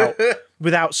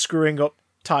without screwing up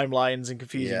timelines and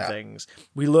confusing things.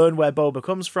 We learn where Boba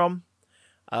comes from.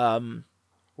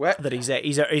 Where? That he's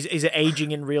an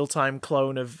aging in real time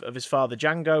clone of his father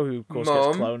Jango, who of course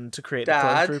gets cloned to create the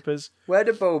Clone Troopers. Where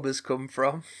do Bobas come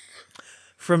from?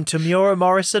 From Tamura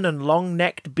Morrison and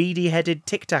long-necked, beady-headed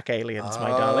Tic Tac aliens,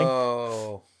 my darling.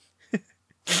 Oh.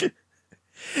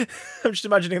 I'm just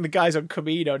imagining the guys on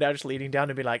Camino now just leaning down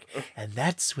and be like, and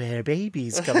that's where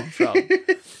babies come from.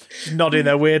 Just nodding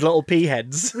their weird little pea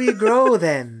heads. We grow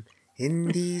them in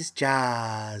these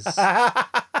jars.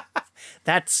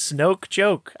 That's Snoke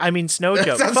joke. I mean, Snow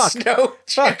joke. That's Fuck.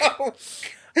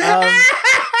 Fuck.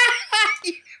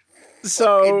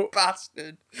 So,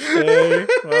 bastard. okay,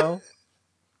 well.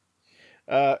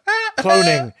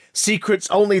 Cloning. Secrets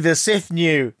only the Sith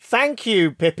knew. Thank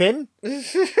you, Pippin.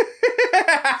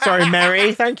 Sorry,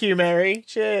 Mary. Thank you, Mary.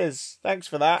 Cheers. Thanks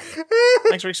for that.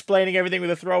 Thanks for explaining everything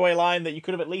with a throwaway line that you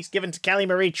could have at least given to Kelly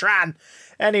Marie Tran.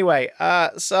 Anyway,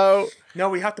 so... No,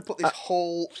 we have to put this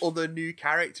whole other new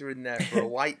character in there for a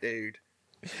white dude.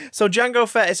 So Jango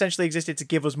Fett essentially existed to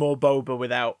give us more Boba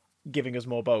without giving us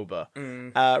more Boba.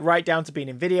 Right down to being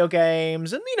in video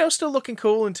games and, still looking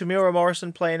cool, and Tamura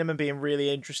Morrison playing him and being really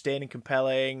interesting and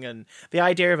compelling, and the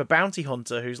idea of a bounty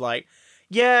hunter who's like,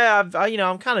 yeah,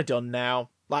 I'm kind of done now.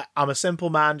 Like, I'm a simple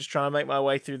man just trying to make my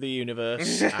way through the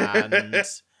universe, and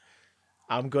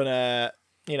I'm gonna,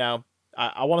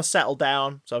 I want to settle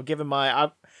down, so I've given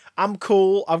I'm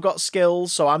cool, I've got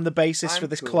skills, so I'm the basis for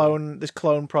this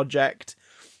clone project,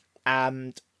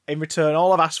 and in return,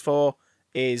 all I've asked for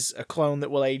is a clone that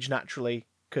will age naturally,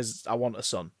 because I want a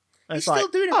son. And He's still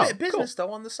doing a bit of business,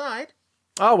 though, on the side.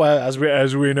 Oh, well, as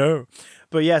we know.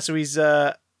 But yeah, so he's,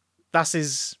 that's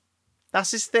his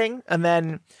thing, and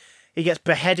then he gets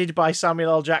beheaded by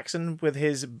Samuel L. Jackson with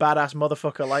his badass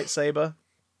motherfucker lightsaber.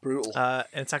 Brutal.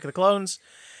 In Attack of the Clones.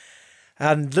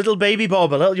 And little baby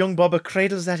Boba, little young Boba,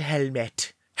 cradles that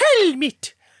helmet.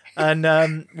 Helmet! And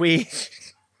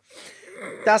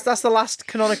that's the last,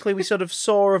 canonically, we sort of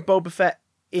saw of Boba Fett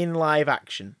in live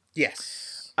action.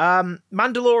 Yes.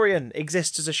 Mandalorian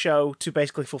exists as a show to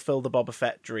basically fulfill the Boba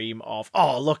Fett dream of,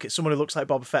 oh, look, it's someone who looks like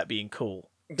Boba Fett being cool.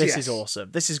 This is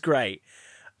awesome. This is great.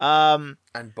 And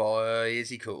boy, is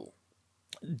he cool.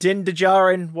 Din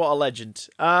Djarin, what a legend.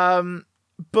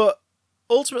 But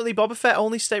ultimately, Boba Fett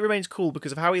only remains cool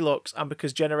because of how he looks and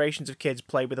because generations of kids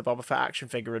played with a Boba Fett action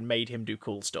figure and made him do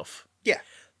cool stuff. Yeah.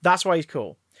 That's why he's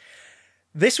cool.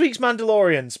 This week's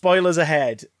Mandalorian, spoilers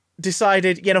ahead,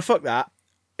 decided, fuck that.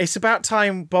 It's about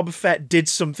time Boba Fett did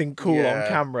something cool on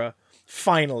camera.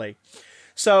 Finally.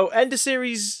 So, end of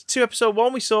Series 2, Episode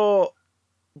 1, we saw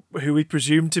who we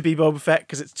presume to be Boba Fett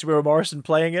because it's Temuera Morrison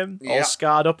playing him, all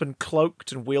scarred up and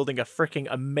cloaked and wielding a freaking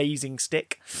amazing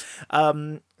stick.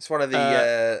 It's one of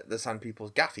the Sand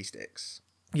People's gaffy sticks.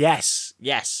 Yes.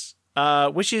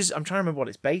 Which is, I'm trying to remember what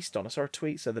it's based on. I saw a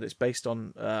tweet said that it's based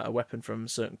on a weapon from a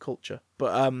certain culture.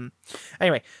 But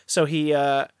anyway, so he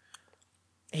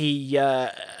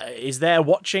is there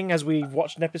watching as we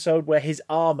watched an episode where his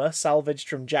armor, salvaged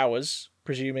from Jawas,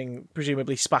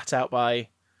 presumably spat out by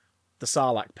the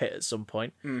Sarlacc pit at some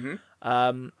point,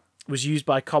 was used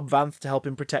by Cobb Vanth to help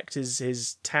him protect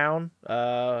his town,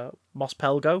 Mos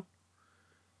Pelgo.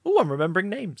 Oh, I'm remembering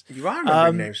names. You are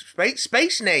remembering names.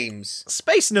 Space names.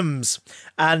 Space names.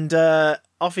 And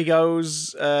off he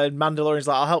goes. Mandalorian's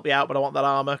like, I'll help you out, but I want that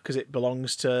armor because it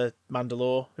belongs to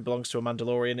Mandalore. It belongs to a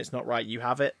Mandalorian. It's not right. You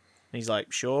have it. And he's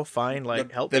like, sure, fine.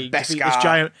 Like, help me defeat this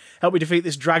giant. Help me defeat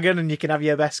this dragon, and you can have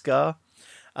your Beskar.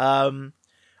 And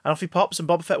off he pops, and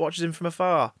Boba Fett watches him from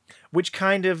afar, which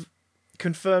kind of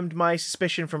confirmed my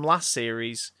suspicion from last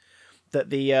series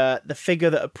that the figure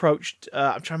that approached,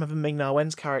 I'm trying to remember Ming-Na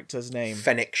Wen's character's name.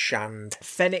 Fennec Shand.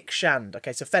 Fennec Shand.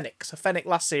 Okay, so Fennec. So Fennec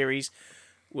last series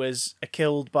was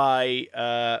killed by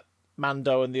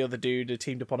Mando and the other dude who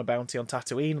teamed up on a bounty on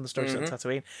Tatooine, on the story set on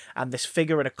Tatooine, and this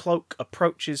figure in a cloak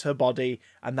approaches her body,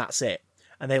 and that's it.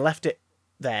 And they left it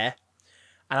there.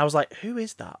 And I was like, who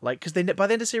is that? Like, because by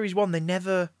the end of Series 1, they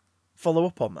never follow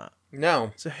up on that.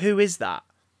 No. So who is that?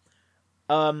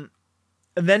 And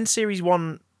then Series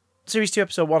 2,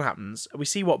 Episode 1 happens, and we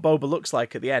see what Boba looks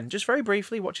like at the end. Just very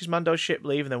briefly, watches Mando's ship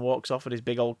leave, and then walks off with his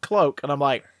big old cloak. And I'm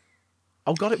like,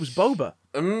 oh god, it was Boba.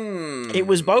 It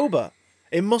was Boba.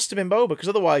 It must have been Boba, because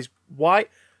otherwise, why?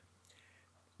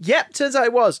 Yep, turns out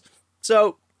it was.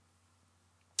 So,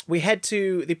 we head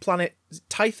to the planet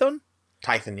Tython?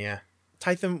 Tython, yeah.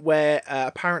 Tython, where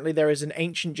apparently there is an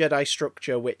ancient Jedi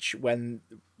structure which, when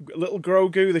little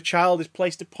Grogu, the child, is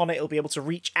placed upon it, it'll be able to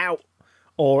reach out,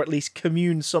 or at least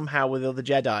commune somehow with other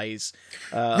Jedis.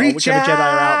 Or whichever Jedi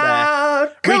are out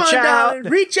there. Come on,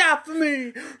 darling, reach out for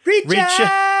me! Reach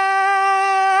out!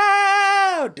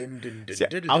 See,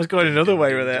 I was going another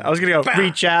way with it. I was going to go,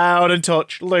 reach out and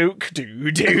touch Luke.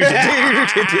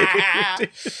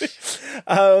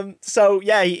 So,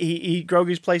 yeah,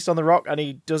 Grogu's placed on the rock, and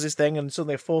he does his thing, and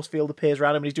suddenly a force field appears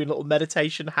around him, and he's doing little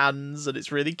meditation hands, and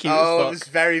it's really cute as fuck. It's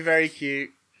very, very cute.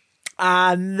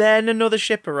 And then another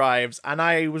ship arrives, and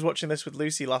I was watching this with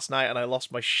Lucy last night, and I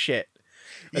lost my shit.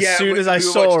 As soon as I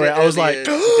saw it, I was like,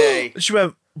 she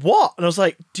went, what? And I was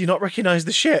like, do you not recognise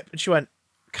the ship? And she went,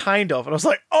 kind of. And I was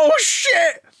like, oh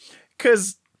shit!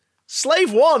 Because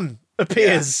Slave One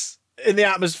appears in the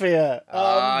atmosphere.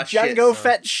 Jango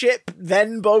Fett's ship,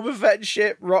 then Boba Fett's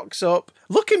ship rocks up,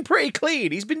 looking pretty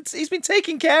clean. He's been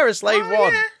taking care of Slave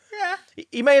One. Yeah.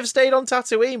 He may have stayed on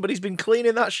Tatooine, but he's been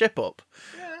cleaning that ship up.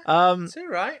 It's all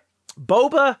right.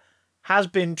 Boba has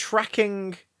been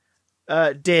tracking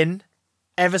Din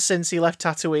ever since he left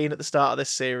Tatooine at the start of this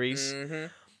series,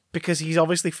 because he's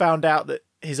obviously found out that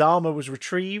his armor was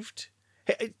retrieved.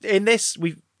 In this,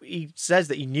 he says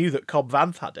that he knew that Cobb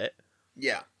Vanth had it.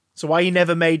 Yeah. So why he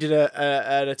never made it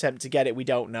an attempt to get it, we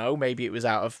don't know. Maybe it was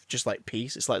out of just like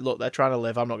peace. It's like, look, they're trying to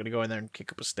live. I'm not going to go in there and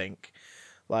kick up a stink.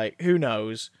 Like, who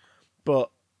knows?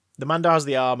 But the Mando has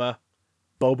the armor.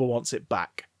 Boba wants it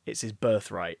back. It's his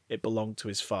birthright. It belonged to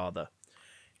his father.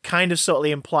 Kind of subtly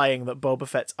implying that Boba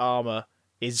Fett's armor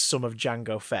is some of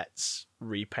Jango Fett's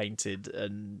repainted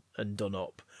and done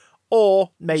up.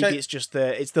 Or maybe it's just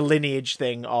the lineage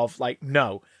thing of like,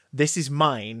 no, this is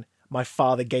mine. My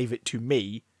father gave it to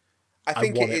me. I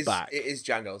think want it back. It is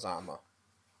Jango's armor,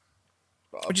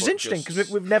 which is interesting because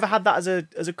we've never had that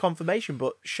as a confirmation.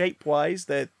 But shape wise,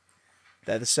 they're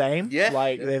the same.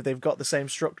 Yeah, they've got the same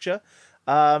structure.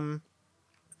 And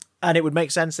it would make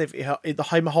sense if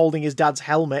him holding his dad's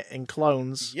helmet in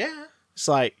Clones. Yeah, it's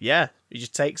like, yeah, he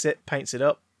just takes it, paints it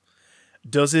up.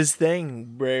 does his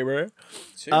thing, baby.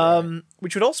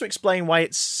 Which would also explain why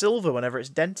it's silver whenever it's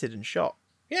dented and shot.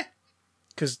 Yeah.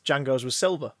 Because Django's was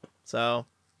silver. So,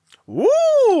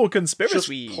 woo,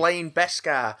 conspiracy. Just plain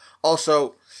Beskar.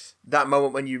 Also, that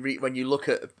moment when you look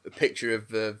at a picture of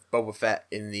Boba Fett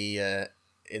in the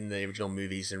original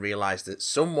movies and realize that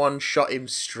someone shot him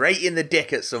straight in the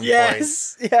dick at some point.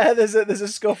 Yes, yeah. There's a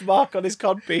scuff mark on his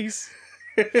codpiece.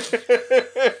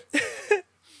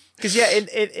 Because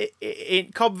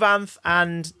in Cobb Vanth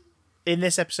and in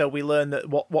this episode we learn that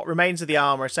what remains of the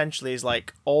armor essentially is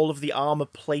like all of the armor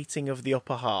plating of the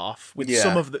upper half with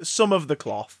some of the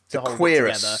cloth to hold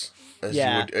it together.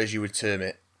 As you would term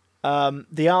it.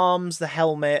 The arms, the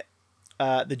helmet,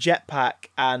 the jetpack,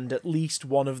 and at least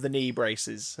one of the knee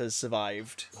braces has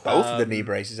survived. Both of the knee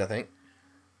braces, I think.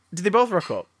 Did they both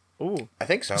rock up? Ooh. I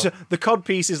think so. So the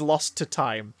codpiece is lost to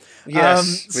time.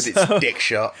 Yes, with its dick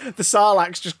shot. The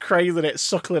Sarlacc's just cradling it,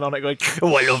 suckling on it, going,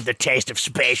 "Oh, I love the taste of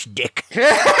space dick."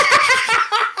 Because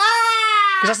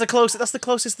that's the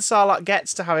closest the Sarlacc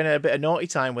gets to having a bit of naughty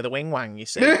time with a wing wang. You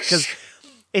see, because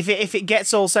if it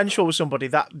gets all sensual with somebody,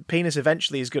 that penis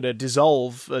eventually is going to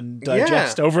dissolve and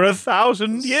digest over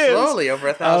 1,000 years. Slowly over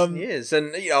 1,000 years,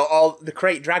 and all the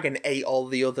Krayt Dragon ate all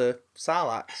the other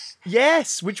Sarlaccs.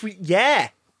 Yes,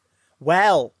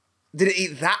 Well, did it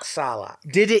eat that Sarlacc?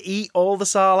 Did it eat all the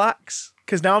Sarlaccs?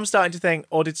 Because now I'm starting to think,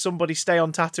 or did somebody stay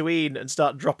on Tatooine and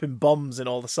start dropping bombs in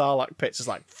all the Sarlacc pits? It's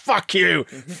like, fuck you,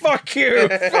 fuck you,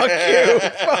 fuck you,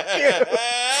 fuck you.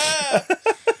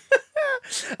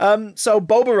 So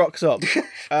Boba rocks up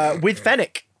with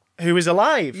Fennec, who is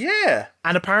alive. Yeah.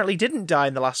 And apparently didn't die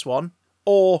in the last one,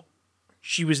 or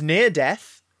she was near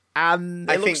death. And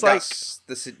it looks like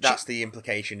that's the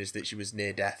implication, is that she was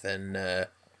near death and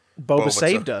Boba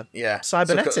saved her. Yeah.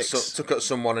 Cybernetics. Took out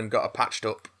someone and got her patched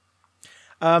up.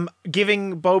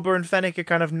 Giving Boba and Fennec a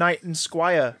kind of knight and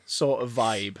squire sort of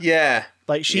vibe. Yeah.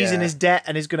 Like, she's in his debt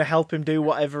and is going to help him do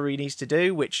whatever he needs to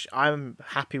do, which I'm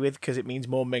happy with because it means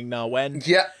more Ming-Na Wen.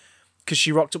 Yeah. Because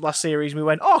she rocked up last series and we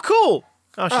went, oh, cool.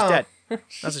 Oh, she's dead.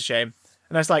 That's a shame.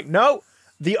 And I was like, no,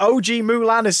 the OG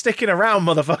Mulan is sticking around,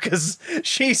 motherfuckers.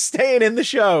 She's staying in the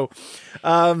show.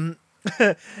 And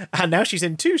now she's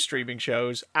in 2 streaming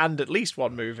shows and at least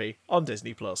 1 movie on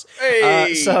Disney+.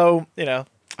 Hey! So,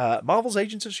 Marvel's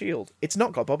Agents of S.H.I.E.L.D. It's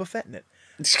not got Boba Fett in it.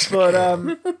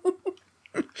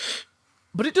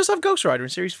 But it does have Ghost Rider in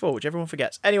Series 4, which everyone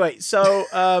forgets. Anyway, so...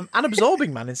 and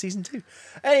Absorbing Man in Season 2.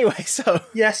 Anyway, so...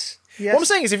 Yes. What I'm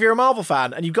saying is, if you're a Marvel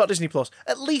fan and you've got Disney+,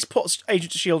 at least put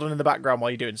Agents of S.H.I.E.L.D. on in the background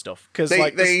while you're doing stuff. Because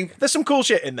there's some cool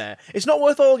shit in there. It's not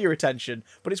worth all your attention,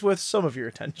 but it's worth some of your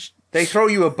attention. They throw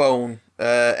you a bone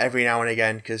every now and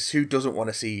again, because who doesn't want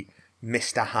to see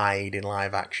Mr. Hyde in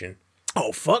live action?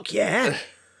 Oh, fuck yeah.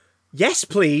 Yes,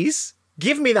 please.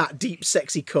 Give me that deep,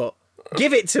 sexy cut.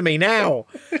 Give it to me now.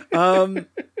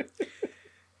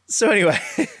 So anyway,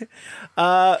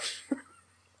 Boba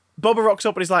rocks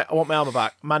up and he's like, I want my armor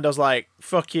back. Mando's like,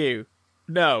 fuck you.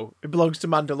 No, it belongs to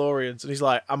Mandalorians. And he's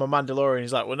like, I'm a Mandalorian.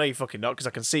 He's like, well, no, you fucking not, because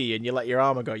I can see you and you let your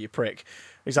armor go, you prick.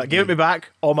 He's like, give it me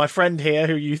back, or my friend here,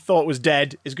 who you thought was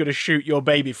dead, is going to shoot your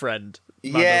baby friend.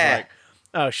 Mando's like,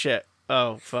 oh, shit.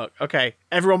 Oh, fuck. Okay,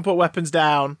 everyone put weapons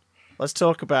down. Let's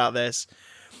talk about this.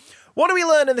 What do we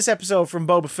learn in this episode from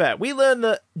Boba Fett? We learn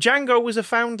that Django was a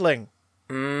foundling.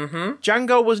 Mm-hmm.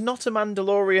 Django was not a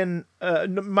Mandalorian,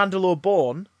 Mandalore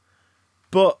born,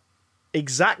 but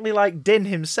exactly like Din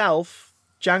himself,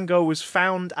 Django was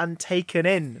found and taken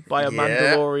in by a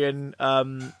Mandalorian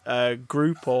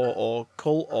group or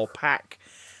cult or pack,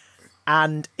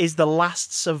 and is the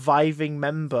last surviving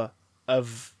member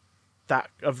of that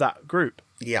group.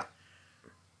 Yeah.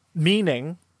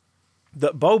 Meaning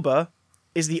that Boba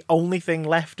is the only thing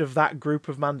left of that group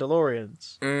of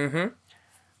Mandalorians. Mm-hmm.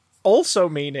 Also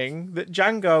meaning that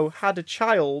Django had a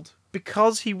child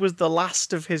because he was the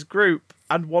last of his group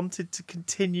and wanted to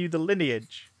continue the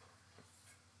lineage.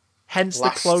 Hence the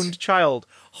cloned child.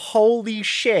 Holy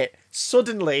shit.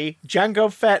 Suddenly,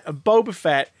 Jango Fett and Boba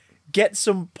Fett get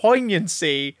some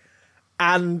poignancy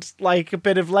and like a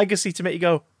bit of legacy to make you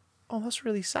go, oh, that's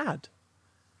really sad.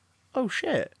 Oh,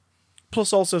 shit.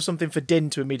 Plus also something for Din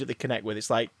to immediately connect with. It's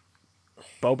like,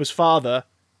 Boba's father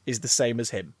is the same as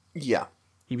him. Yeah.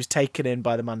 He was taken in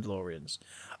by the Mandalorians.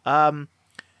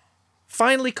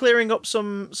 Finally clearing up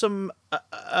some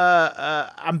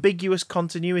ambiguous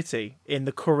continuity in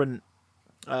the current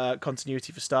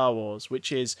continuity for Star Wars,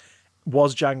 which is,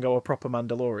 was Django a proper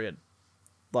Mandalorian?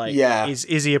 Like,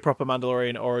 is he a proper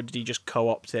Mandalorian, or did he just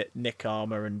co-opt it, nick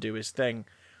armor, and do his thing?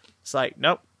 It's like,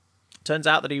 nope. Turns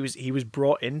out that he was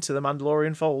brought into the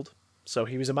Mandalorian fold, so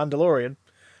he was a Mandalorian.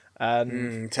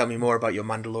 Tell me more about your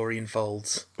Mandalorian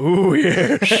folds. Ooh,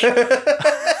 yes.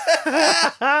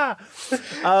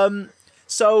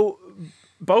 So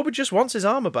Boba just wants his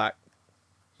armor back,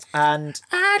 and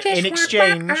in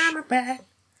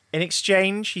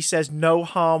exchange, he says no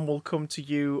harm will come to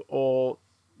you or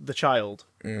the child.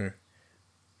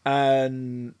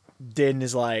 And Din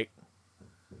is like,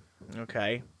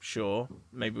 okay, sure,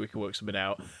 maybe we can work something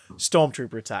out.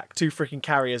 Stormtrooper attack. 2 freaking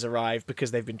carriers arrive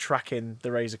because they've been tracking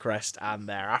the Razor Crest and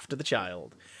they're after the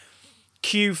child.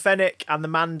 Q, Fennec, and the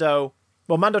Mando.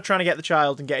 Well, Mando trying to get the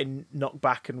child and getting knocked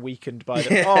back and weakened by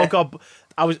the... Oh, God.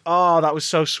 That was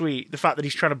so sweet. The fact that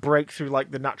he's trying to break through,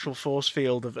 like, the natural force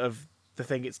field of the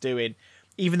thing it's doing,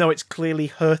 even though it's clearly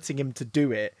hurting him to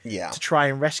do it, to try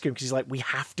and rescue him, because he's like, we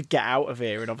have to get out of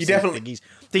here. And obviously, I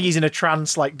think he's in a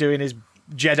trance, like, doing his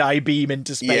Jedi beam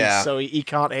into space, so he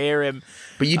can't hear him.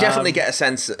 But you definitely get a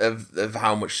sense of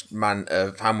how much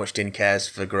Din cares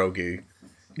for Grogu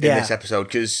in this episode,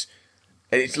 because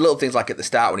it's little things like at the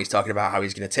start when he's talking about how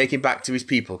he's going to take him back to his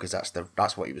people because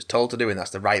that's what he was told to do and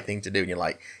that's the right thing to do, and you're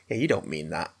like, yeah, you don't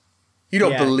mean that. You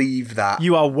don't believe that.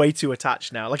 You are way too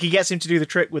attached now. Like, he gets him to do the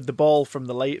trick with the ball from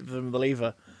the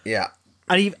lever. Yeah.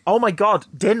 And oh my God,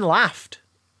 Din laughed.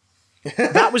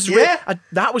 That was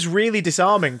that was really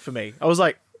disarming for me. I was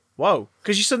like, whoa.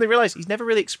 Because you suddenly realise he's never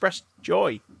really expressed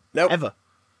joy. Nope. Ever.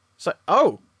 It's like,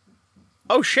 oh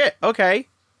shit, okay.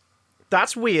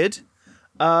 That's weird.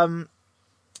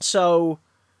 So,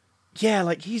 yeah,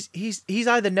 like, he's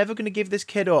either never going to give this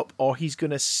kid up or he's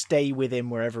going to stay with him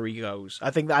wherever he goes.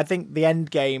 I think the end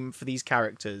game for these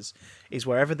characters is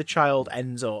wherever the child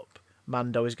ends up,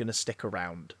 Mando is going to stick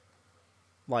around.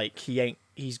 Like,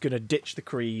 he's going to ditch the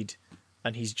creed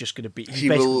and he's just going to be...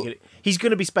 He's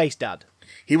going to be Space Dad.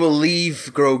 He will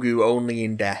leave Grogu only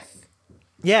in death.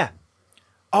 Yeah.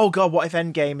 Oh, God, what if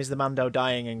Endgame is the Mando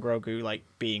dying and Grogu, like,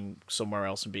 being somewhere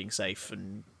else and being safe,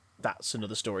 and that's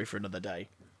another story for another day.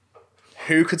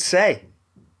 Who could say?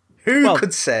 Who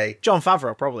could say? Jon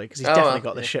Favreau, probably, because he's definitely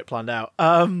got this shit planned out.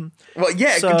 Well,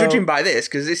 yeah, judging by this,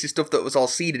 because this is stuff that was all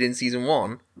seeded in season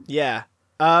 1. Yeah.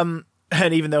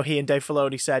 And even though he and Dave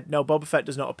Filoni said, no, Boba Fett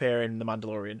does not appear in The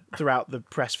Mandalorian throughout the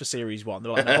press for Series 1. They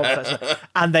were like, no, Boba Fett's not.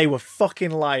 And they were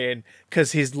fucking lying,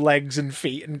 because his legs and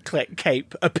feet and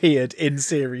cape appeared in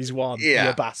Series 1. Yeah.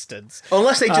 You bastards.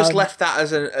 Unless they just left that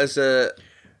as a...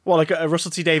 Well, like a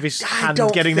Russell T Davies hand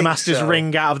getting the Master's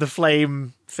ring out of the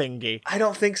flame thingy. I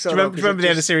don't think so. Do you remember the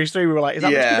end of Series 3? We were like, is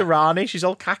that must be the Rani? She's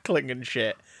all cackling and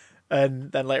shit.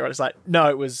 And then later on, it's like, no,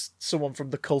 it was someone from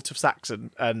the Cult of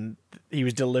Saxon, and he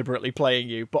was deliberately playing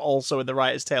you. But also in the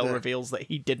writer's tale reveals that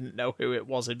he didn't know who it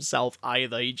was himself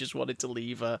either. He just wanted to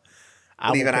leave her.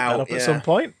 Leave it out at some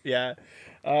point. Yeah.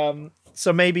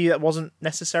 So maybe that wasn't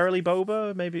necessarily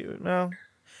Boba. Maybe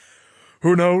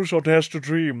who knows? Or dares to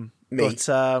dream. Me. But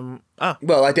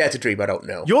well, I dare to dream. I don't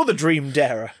know. You're the dream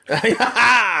darer.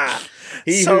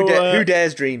 Who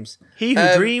dares dreams. He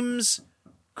who dreams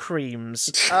creams.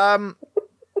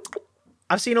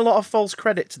 I've seen a lot of false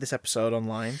credit to this episode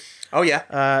online. Oh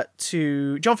yeah.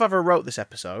 To Jon Favreau wrote this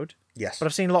episode. Yes. But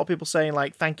I've seen a lot of people saying,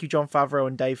 like, thank you, Jon Favreau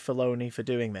and Dave Filoni, for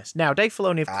doing this. Now, Dave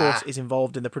Filoni, of course, is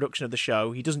involved in the production of the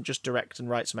show. He doesn't just direct and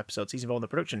write some episodes. He's involved in the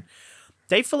production.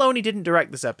 Dave Filoni didn't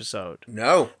direct this episode.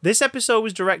 No. This episode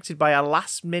was directed by a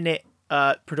last-minute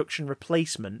production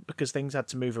replacement because things had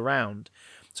to move around.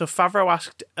 So Favreau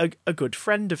asked a good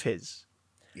friend of his.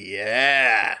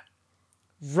 Yeah.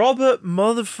 Robert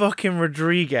motherfucking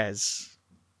Rodriguez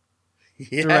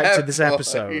directed this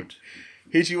episode.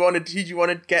 Who do you want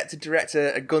to get to direct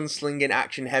a gunslinging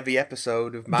action-heavy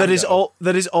episode of Mando?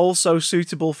 That is also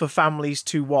suitable for families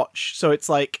to watch. So it's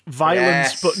like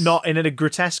violence, but not in a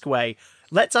grotesque way.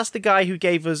 Let's ask the guy who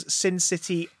gave us Sin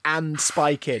City and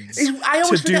Spy Kids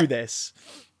do this.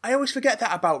 I always forget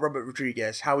that about Robert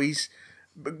Rodriguez, how he's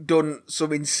done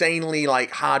some insanely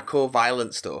like hardcore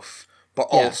violent stuff, but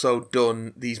also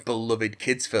done these beloved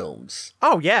kids films.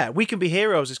 Oh yeah, We Can Be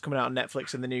Heroes is coming out on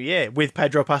Netflix in the new year with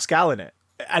Pedro Pascal in it.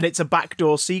 And it's a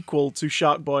backdoor sequel to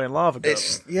Shark Boy and Lava Girl.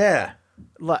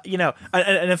 Like, you know,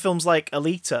 and films like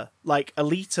Alita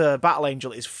Battle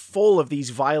Angel is full of these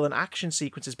violent action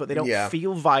sequences, but they don't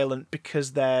feel violent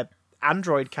because they're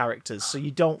android characters, so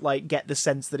you don't like get the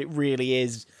sense that it really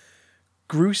is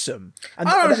gruesome. And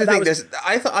I honestly think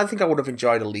I think I would have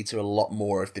enjoyed Alita a lot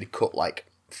more if they'd cut like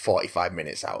 45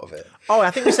 minutes out of it. Oh,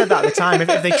 I think we said that at the time.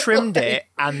 If they trimmed it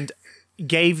and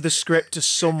gave the script to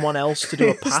someone else to do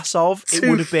a pass of, it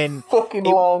would have been fucking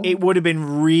long. It would have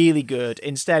been really good.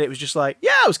 Instead, it was just like,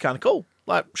 yeah, it was kind of cool.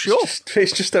 Like, sure.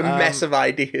 It's just a mess of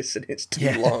ideas and it's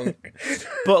too long.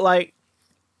 But like,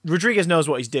 Rodriguez knows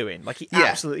what he's doing. Like he Yeah.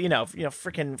 absolutely,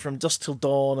 freaking From Dusk Till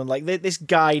Dawn, and like this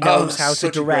guy knows how to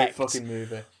such direct a great fucking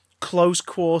movie. close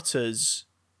quarters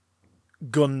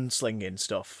gunslinging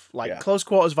stuff, like Yeah. close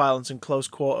quarters violence and close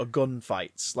quarter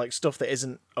gunfights, like stuff that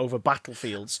isn't over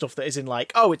battlefield, stuff that isn't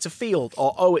like, oh, it's a field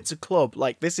or oh, it's a club.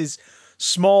 Like this is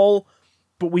small,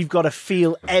 but we've got to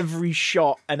feel every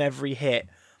shot and every hit.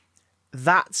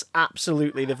 That's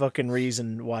absolutely the fucking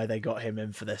reason why they got him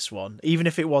in for this one, even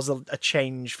if it was a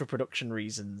change for production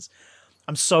reasons.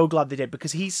 I'm so glad they did,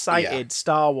 because he cited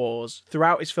Star Wars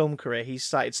throughout his film career. He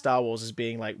cited Star Wars as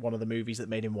being like one of the movies that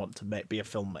made him want to be a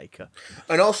filmmaker.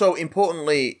 And also,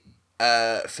 importantly,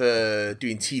 for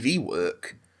doing TV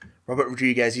work, Robert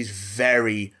Rodriguez is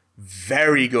very,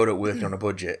 very good at working on a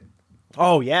budget.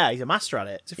 Oh yeah, he's a master at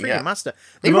it. It's a freaking master.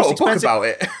 He wrote a book about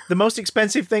it. The most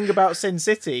expensive thing about Sin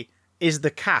City is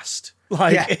the cast.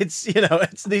 Like it's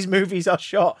these movies are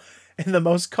shot in the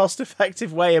most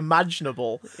cost-effective way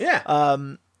imaginable. Yeah.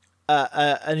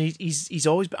 And he's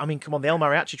always. I mean, come on, the El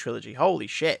Mariachi trilogy. Holy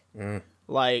shit!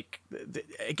 Like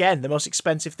again, the most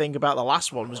expensive thing about the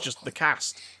last one was just the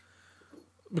cast,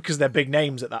 because they're big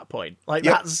names at that point. Like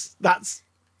that's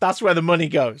where the money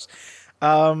goes.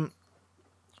 Oh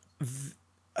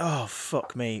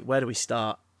fuck me! Where do we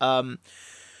start?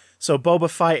 So Boba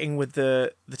fighting with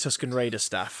the Tusken Raider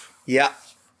staff. Yeah.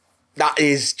 That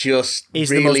is just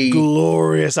It's really... the most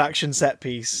glorious action set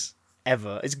piece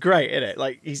ever. It's great, isn't it?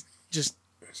 Like, he's just...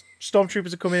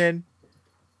 Stormtroopers are coming in.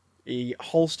 He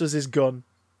holsters his gun.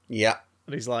 Yeah.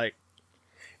 And he's like...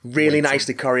 Really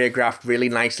nicely choreographed, really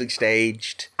nicely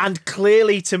staged. And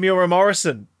clearly Tamura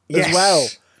Morrison as well.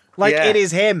 Like, it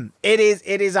is him. It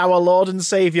is our Lord and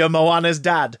Saviour, Moana's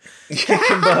dad.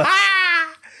 Kicking butt.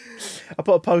 I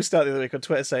put a post out the other week on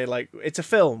Twitter saying, like, it's a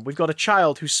film. We've got a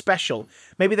child who's special.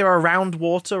 Maybe they're around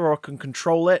water or can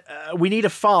control it. We need a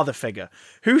father figure.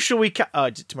 Who shall we...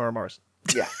 Tamura Morrison.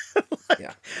 Yeah.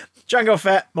 Yeah. Jango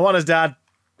Fett, Moana's dad,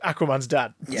 Aquaman's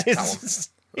dad. Yeah, that one.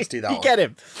 Let's do that one. You get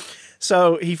him.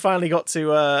 So he finally got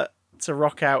to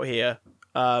rock out here.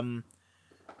 And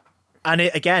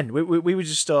it, again, we were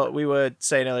just we were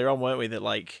saying earlier on, weren't we, that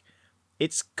like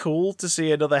it's cool to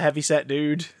see another heavyset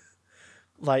dude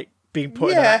like being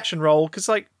put in an action role, because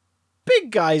like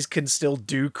big guys can still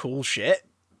do cool shit.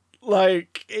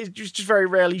 Like it's just very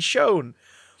rarely shown.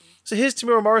 So here's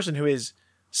Tamura Morrison, who is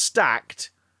stacked,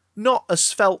 not a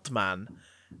svelte man,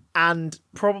 and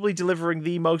probably delivering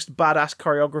the most badass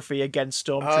choreography against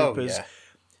stormtroopers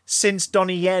since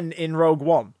Donnie Yen in Rogue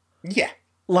One. Yeah.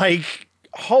 Like,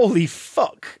 holy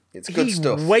fuck. It's good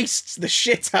stuff. He wastes the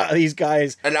shit out of these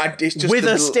guys it's just with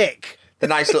a stick. The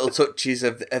nice little touches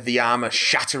of the armor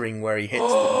shattering where he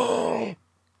hits them.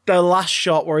 The last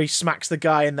shot where he smacks the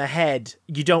guy in the head,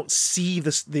 you don't see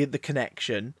the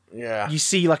connection. Yeah. You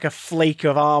see like a flake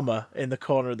of armor in the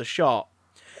corner of the shot.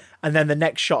 And then the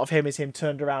next shot of him is him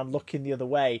turned around looking the other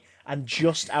way, and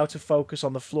just out of focus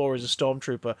on the floor is a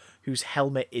stormtrooper whose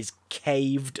helmet is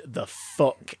caved the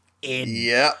fuck in.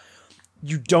 Yeah.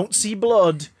 You don't see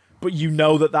blood, but you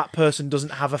know that person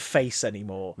doesn't have a face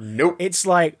anymore. Nope. It's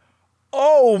like,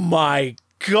 oh my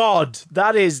god,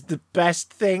 that is the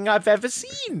best thing I've ever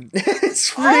seen.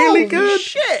 It's really good.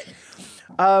 Shit.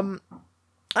 And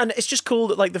it's just cool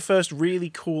that like the first really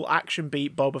cool action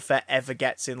beat Boba Fett ever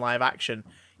gets in live action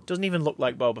doesn't even look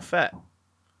like Boba Fett.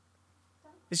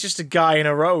 It's just a guy in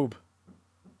a robe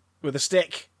with a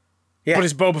stick. Yeah. But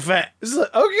it's Boba Fett. It's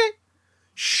like, okay.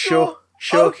 Sure.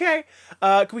 Okay.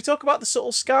 Can we talk about the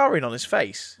subtle scarring on his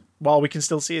face while we can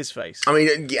still see his face? I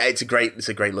mean, yeah, it's a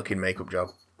great looking makeup job.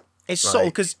 It's subtle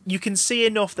because you can see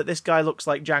enough that this guy looks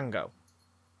like Django.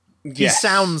 He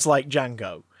sounds like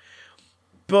Django.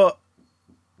 But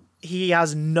he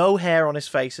has no hair on his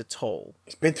face at all.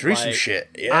 He's been through some shit.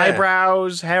 Yeah.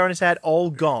 Eyebrows, hair on his head,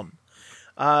 all gone.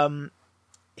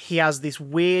 He has this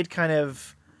weird kind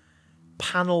of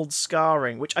panelled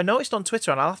scarring, which I noticed on Twitter,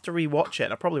 and I'll have to rewatch it,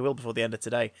 and I probably will before the end of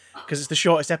today, because it's the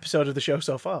shortest episode of the show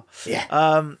so far.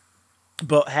 Yeah.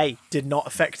 But hey, did not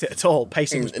affect it at all.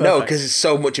 Pacing was perfect. No, because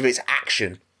so much of it's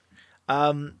action.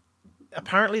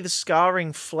 Apparently the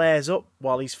scarring flares up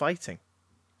while he's fighting.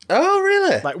 Oh,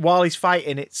 really? Like, while he's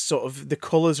fighting, it's sort of, the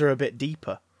colours are a bit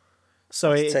deeper.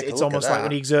 So it's almost like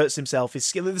when he exerts himself, his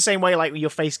skin, the same way like when your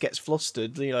face gets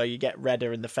flustered, you know, you get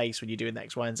redder in the face when you're doing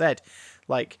X, Y, and Z.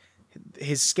 Like,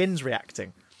 his skin's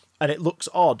reacting. And it looks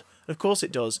odd. Of course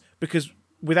it does, because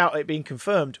without it being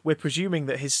confirmed, we're presuming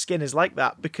that his skin is like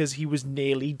that because he was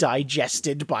nearly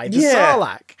digested by the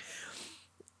Sarlacc.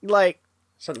 Like,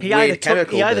 he either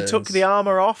took the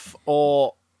armour off,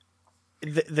 or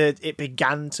it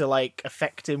began to like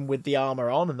affect him with the armour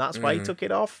on, and that's why he took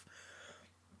it off.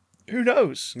 Who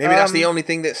knows? Maybe that's the only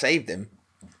thing that saved him.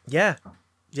 Yeah,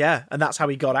 yeah, and that's how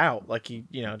he got out. Like he,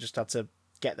 just had to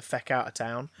get the feck out of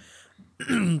town.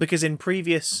 Because in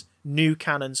previous new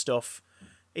canon stuff,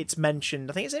 it's mentioned.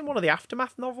 I think it's in one of the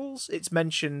Aftermath novels. It's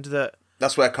mentioned that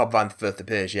that's where Cobb Vanth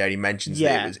appears. Yeah, he mentions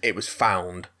that it was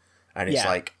found, and it's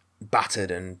like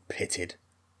battered and pitted.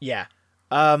 Yeah,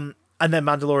 and then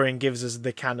Mandalorian gives us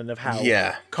the canon of how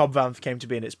Cobb Vanth came to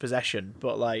be in its possession.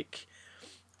 But like,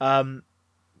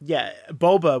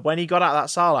 Boba, when he got out of that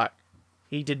Sarlacc,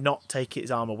 he did not take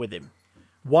his armor with him.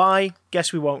 Why?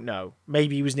 Guess we won't know.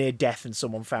 Maybe he was near death and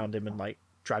someone found him and like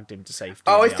dragged him to safety.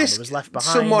 Oh, if this was left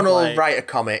behind, someone will write a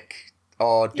comic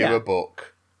or do a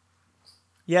book.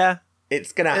 Yeah,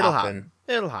 it's gonna happen.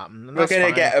 It'll happen. And we're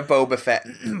gonna get a Boba Fett,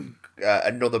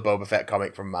 another Boba Fett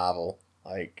comic from Marvel.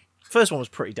 Like, first one was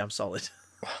pretty damn solid.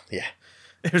 Yeah,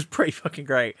 it was pretty fucking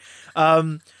great.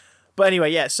 But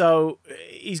anyway, yeah. So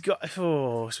he's got.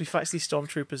 So he fights these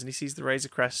stormtroopers and he sees the Razor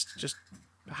Crest just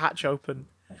hatch open.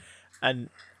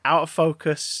 And out of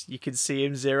focus, you can see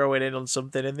him zeroing in on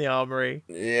something in the armory.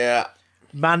 Yeah.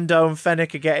 Mando and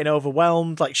Fennec are getting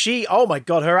overwhelmed. Like oh my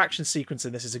god, her action sequence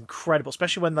in this is incredible.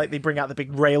 Especially when like they bring out the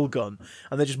big rail gun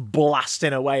and they're just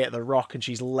blasting away at the rock and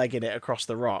she's legging it across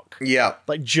the rock. Yeah.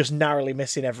 Like just narrowly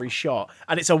missing every shot.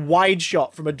 And it's a wide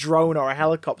shot from a drone or a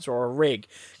helicopter or a rig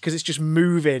because it's just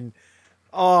moving.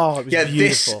 Oh, it was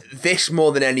beautiful. This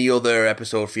more than any other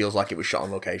episode feels like it was shot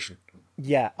on location.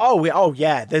 Yeah. Oh,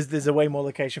 yeah. There's a way more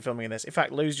location filming in this. In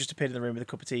fact, Lou's just appeared in the room with a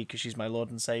cup of tea because she's my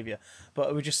lord and saviour. But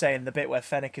we were just saying the bit where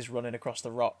Fennec is running across the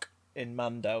rock in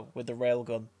Mando with the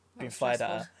railgun being fired at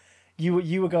her.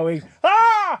 You were going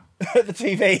ah at the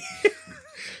TV.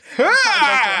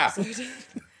 Ah!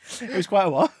 It was quite a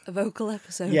what? A vocal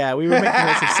episode. Yeah, we were making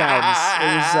lots of sounds.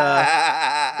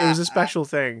 It was a special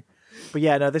thing. But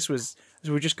yeah, no,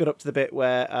 we just got up to the bit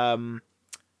where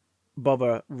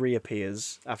Boba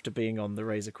reappears after being on the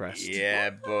Razor Crest. Yeah,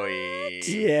 boy.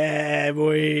 Yeah,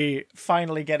 boy.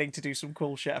 Finally getting to do some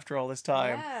cool shit after all this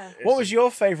time. Yeah. What was your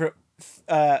favourite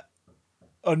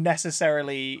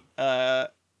unnecessarily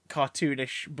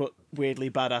cartoonish but weirdly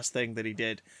badass thing that he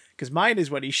did? Because mine is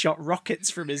when he shot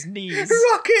rockets from his knees.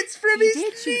 Rockets from his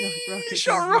knees! He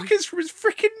shot rockets from his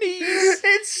freaking knees!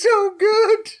 It's so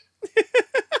good!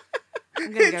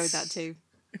 I'm going to go with that too.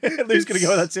 Lou's going to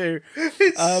go with that too.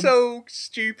 It's so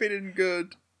stupid and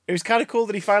good. It was kind of cool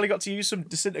that he finally got to use some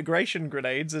disintegration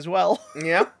grenades as well.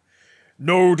 Yeah.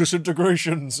 No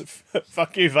disintegrations.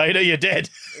 Fuck you, Vader, you're dead.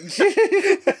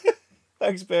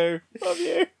 Thanks, Boo. Love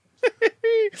you.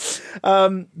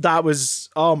 That was,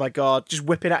 oh my god, just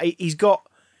whipping out. He's got,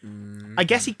 I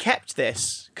guess he kept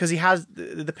this because he has,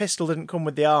 the pistol didn't come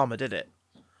with the armor, did it?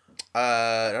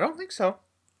 I don't think so.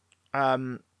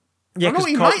 Yeah,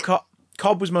 because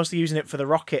Cobb was mostly using it for the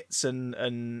rockets and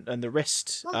the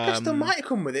wrist. Well, the pistol might have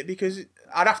come with it because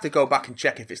I'd have to go back and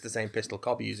check if it's the same pistol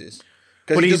Cobb uses.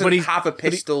 Because he doesn't have a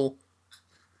pistol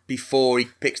before he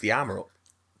picks the armor up.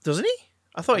 Doesn't he?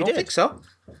 I thought he did. I don't think so.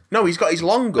 No, he's got his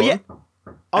long gun. Yeah.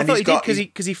 I thought he did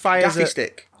because he fires gaffy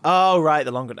stick. Oh, right,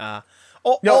 the long gun.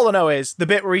 All I know is the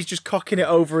bit where he's just cocking it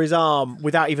over his arm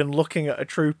without even looking at a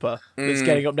trooper that's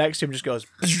getting up next to him, just goes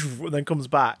and then comes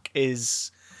back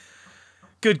is...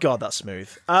 Good God, that's smooth.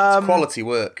 It's quality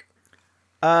work.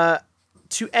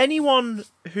 To anyone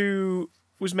who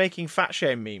was making fat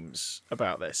shame memes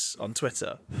about this on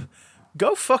Twitter,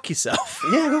 go fuck yourself.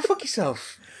 Yeah, go fuck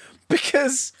yourself.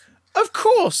 Because, of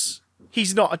course,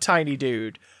 he's not a tiny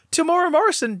dude. Temuera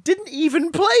Morrison didn't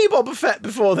even play Boba Fett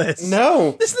before this.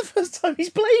 No. This is the first time he's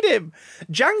played him.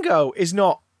 Jango is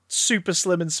not super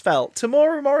slim and svelte.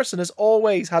 Temuera Morrison has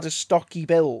always had a stocky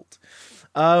build.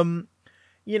 Oh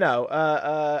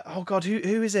God,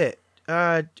 who is it?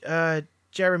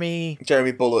 Jeremy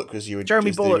Bullock was the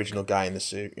original guy in the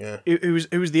suit, yeah. Who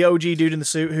was the OG dude in the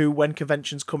suit who, when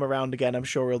conventions come around again, I'm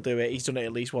sure he'll do it. He's done it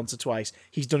at least once or twice.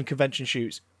 He's done convention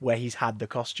shoots where he's had the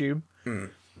costume.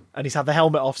 And he's had the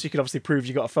helmet off, so you can obviously prove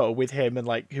you got a photo with him, and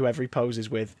like whoever he poses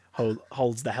with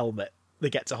holds the helmet. They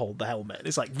get to hold the helmet. And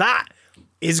it's like, that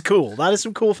is cool. That is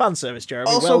some cool fan service,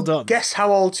 Jeremy. Also, well done. Guess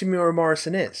how old Temuera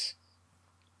Morrison is?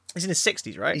 He's in his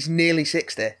 60s, right? He's nearly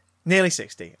 60. Nearly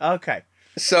 60. Okay.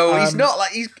 So he's not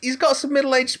like he's got some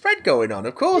middle-aged spread going on,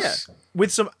 of course. Yeah.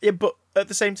 With some, but at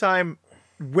the same time,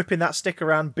 whipping that stick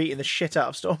around, beating the shit out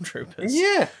of stormtroopers.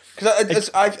 Yeah, because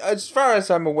as far as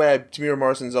I'm aware, Temuera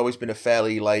Morrison's always been a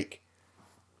fairly like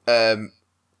a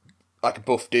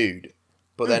buff dude.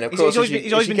 But then of course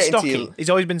he's always been stocky. He's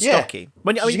always been stocky.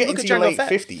 When you get look into at your Jango late Fett,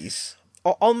 50s.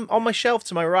 On my shelf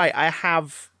to my right, I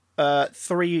have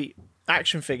 3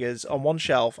 action figures on one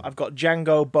shelf. I've got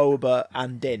Jango, Boba,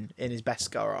 and Din in his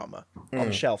Beskar armor. on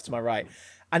the shelf to my right,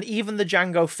 and even the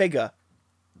Django figure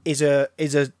is a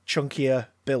chunkier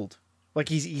build. Like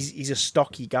he's a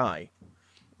stocky guy.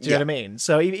 Do you know what I mean?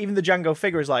 So even the Django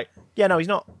figure is like, yeah, no, he's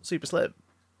not super slim.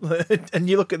 And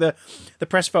you look at the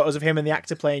press photos of him and the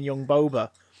actor playing young Boba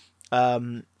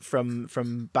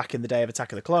from back in the day of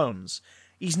Attack of the Clones.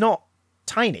 He's not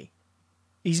tiny.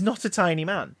 He's not a tiny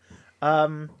man.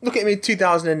 Look at him in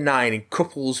 2009 in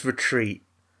Couples Retreat.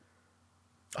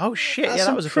 Oh shit! That's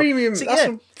that was a premium. So, that's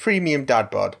some premium dad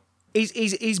bod.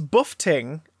 He's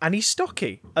buff-ting and he's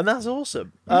stocky, and that's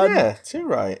awesome. Yeah, too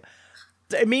right.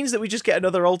 It means that we just get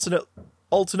another alternate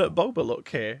Boba look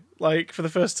here, like for the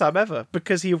first time ever,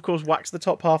 because he of course whacks the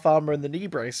top half armor and the knee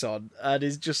brace on, and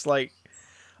is just like,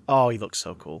 oh, he looks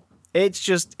so cool. It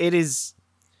is.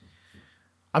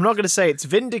 I'm not going to say it's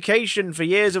vindication for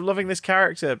years of loving this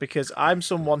character, because I'm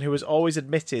someone who has always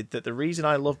admitted that the reason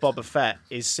I love Boba Fett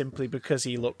is simply because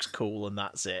he looks cool, and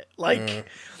that's it. Like,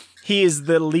 he is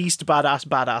the least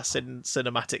badass in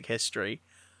cinematic history.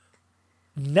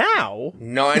 Now,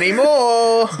 not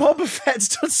anymore. Boba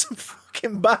Fett's done some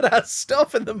fucking badass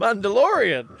stuff in The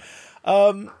Mandalorian,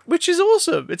 which is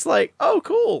awesome. It's like, oh,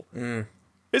 cool.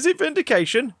 Is it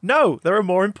vindication? No, there are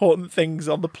more important things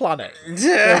on the planet.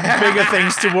 There are bigger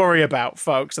things to worry about,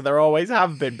 folks, and there always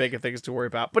have been bigger things to worry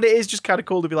about. But it is just kind of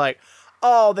cool to be like,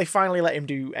 oh, they finally let him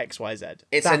do X, Y, Z.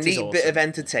 It's That a is neat awesome. bit of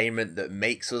entertainment that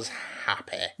makes us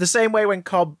happy. The same way when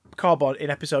Cobb in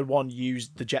episode 1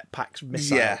 used the jetpack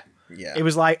missile. Yeah. It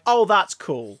was like, oh, that's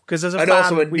cool. Because as a And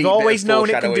also a fan, neat we've bit of always known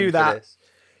it can foreshadowing do for that. this.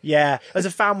 Yeah, as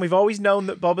a fan, we've always known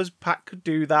that Boba's pack could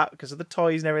do that because of the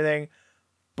toys and everything,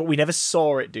 but we never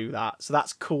saw it do that, so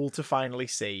that's cool to finally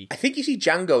see. I think you see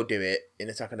Django do it in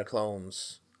Attack of the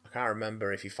Clones. I can't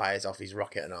remember if he fires off his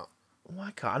rocket or not.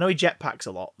 Why can't I know he jetpacks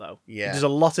a lot, though. Yeah. There's a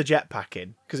lot of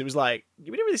jetpacking, because it was like,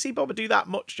 we didn't really see Boba do that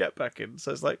much jetpacking,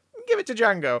 so it's like, give it to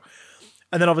Django.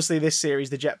 And then obviously this series,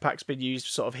 the jetpack's been used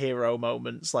for sort of hero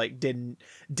moments, like Din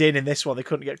in this one, they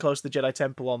couldn't get close to the Jedi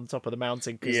Temple on top of the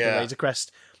mountain because the Razor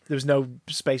Crest, there was no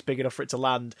space big enough for it to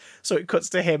land. So it cuts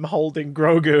to him holding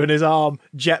Grogu and his arm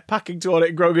jetpacking toward it,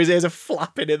 and Grogu's ears are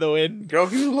flapping in the wind.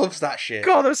 Grogu loves that shit.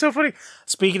 God, that was so funny.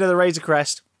 Speaking of the Razor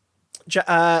Crest,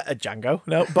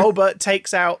 Boba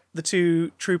takes out the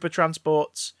 2 trooper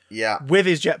transports with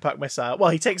his jetpack missile. Well,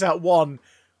 he takes out one,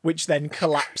 which then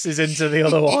collapses into the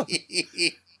other one,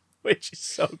 which is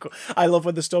so cool. I love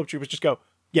when the stormtroopers just go,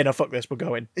 yeah, no, fuck this, we're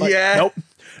going. Like,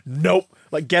 nope,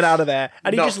 like, get out of there.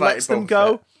 And he Not just lets them Boba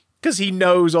go, Fett. because he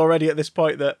knows already at this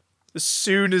point that as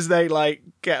soon as they, like,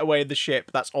 get away in the ship,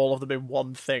 that's all of them in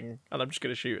one thing, and I'm just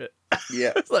going to shoot it.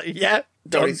 Yeah. It's like, yeah,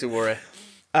 Don't done. need to worry.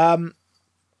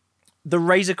 The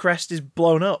Razor Crest is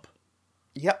blown up.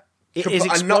 Yep. It is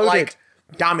And not, like,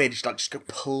 exploded. damaged, like, just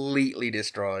completely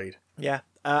destroyed. Yeah.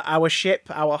 Our ship,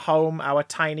 our home, our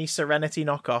tiny Serenity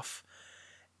knockoff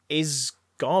is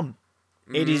gone.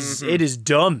 It is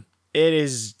done.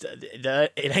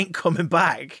 It ain't coming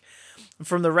back.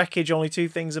 From the wreckage, only 2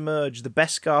 things emerge. The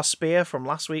Beskar spear from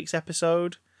last week's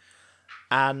episode,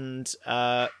 and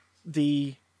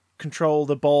the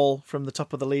ball from the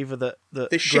top of the lever that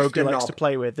Grogu likes to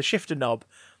play with. The shifter knob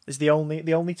is the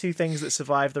only 2 things that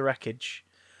survive the wreckage.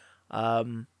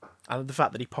 And the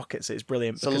fact that he pockets it is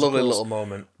brilliant. It's a lovely little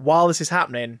moment. While this is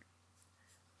happening,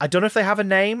 I don't know if they have a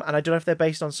name, and I don't know if they're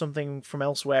based on something from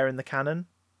elsewhere in the canon,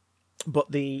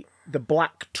 but the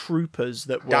black troopers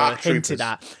that were hinted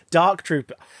at, Dark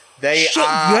Trooper, They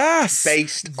are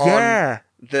based on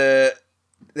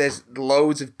there's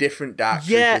loads of different Dark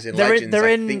Troopers in Legends.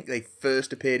 I think they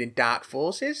first appeared in Dark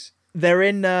Forces. They're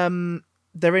in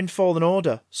Fallen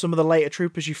Order. Some of the later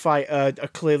troopers you fight are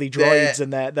clearly droids,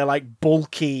 and they're like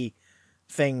bulky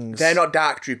things. They're not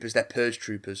Dark Troopers, they're Purge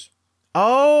Troopers.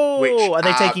 Oh, are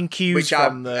they taking cues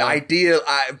from the ideal,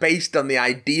 based on the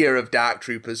idea of Dark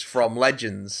Troopers from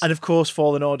Legends? And of course,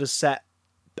 Fallen Order's set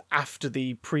after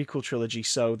the prequel trilogy,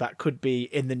 so that could be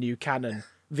in the new canon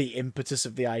the impetus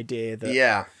of the idea that.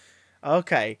 Yeah.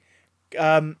 Okay.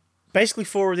 Basically,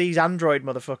 4 of these android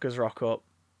motherfuckers rock up,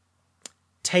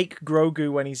 take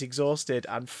Grogu when he's exhausted,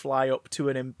 and fly up to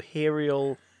an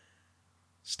Imperial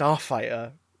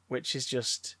starfighter, which is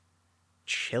just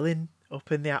chilling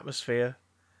up in the atmosphere.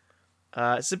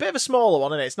 It's a bit of a smaller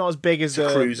one, isn't it? It's not as big as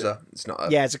a cruiser. It's not a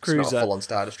cruiser. It's not a full-on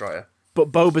Star Destroyer.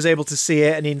 But Boba's able to see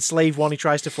it, and in Slave One, he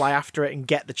tries to fly after it and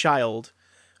get the child.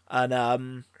 And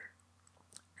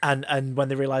when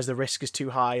they realise the risk is too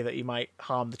high that he might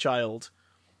harm the child,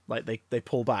 like they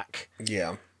pull back.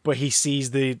 Yeah. But he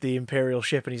sees the Imperial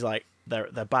ship, and he's like, they're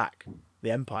back,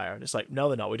 the Empire. And it's like, no,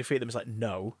 they're not. We defeat them. It's like,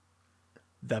 no,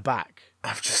 they're back.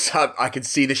 I can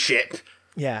see the ship.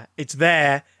 Yeah, it's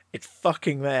there. It's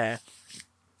fucking there.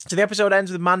 So the episode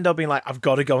ends with Mando being like, I've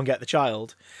got to go and get the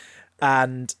child.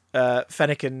 And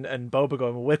Fennec and Boba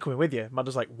going, well, we're coming with you.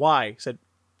 Mando's like, why? He said,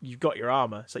 you've got your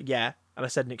armor. It's like, yeah. And I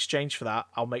said, in exchange for that,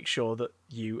 I'll make sure that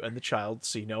you and the child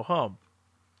see no harm.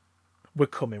 We're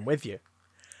coming with you.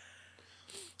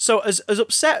 So as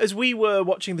upset as we were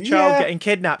watching the child getting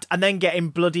kidnapped and then getting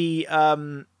bloody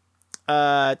mocked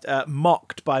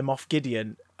by Moff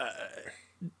Gideon,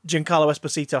 Giancarlo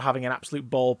Esposito having an absolute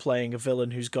ball playing a villain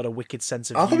who's got a wicked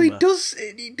sense of Although humour.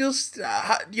 he does,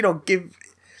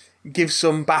 give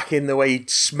some back in the way he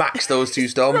smacks those two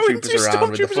stormtroopers around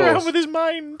with the Force. With his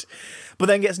mind. But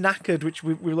then gets knackered, which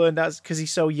we learned as because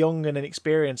he's so young and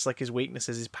inexperienced, like his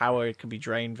weaknesses, his power can be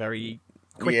drained very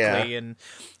quickly and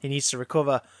he needs to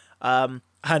recover. And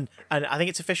I think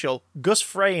it's official, Gus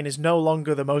Fring is no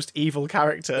longer the most evil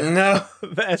character that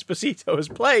Esposito has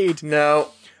played. No.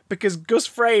 Because Gus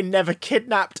Fring never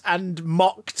kidnapped and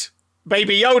mocked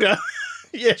Baby Yoda.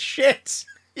 You shit.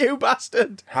 You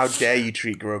bastard. How dare you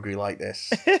treat Grogu like this?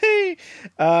 The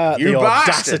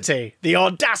audacity. The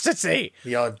audacity.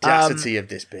 The audacity of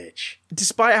this bitch.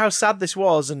 Despite how sad this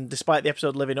was, and despite the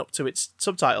episode living up to its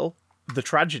subtitle, The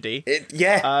Tragedy,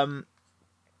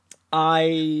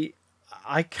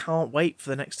 I can't wait for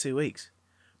the next 2 weeks.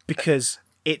 Because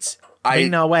it's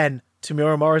Ming-Na Wen,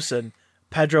 Tamura Morrison,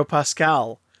 Pedro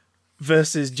Pascal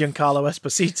versus Giancarlo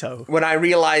Esposito. When I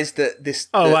realised that this...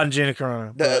 and Gina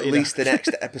Carano. That at least the next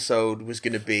episode was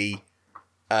going to be...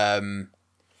 Boba,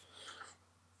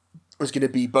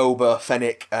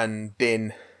 Fennec, and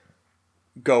Din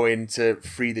going to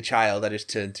free the child, I just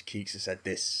turned to Keeks and said,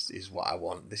 this is what I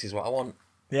want. This is what I want.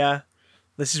 Yeah.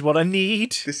 This is what I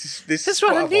need. This is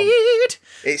what I need.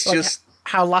 It's like just...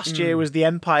 How last year was the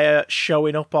Empire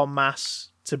showing up en masse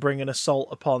to bring an assault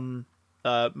upon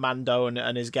Mando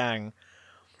and his gang.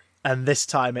 And this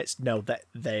time it's that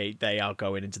they are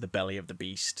going into the belly of the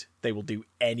beast. They will do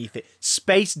anything.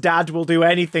 Space Dad will do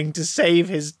anything to save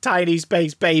his tiny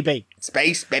space baby.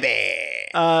 Space baby.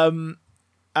 And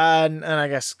I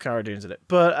guess Cara Dune's in it,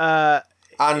 but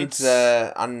and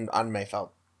Mayfeld.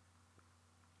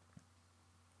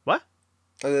 What?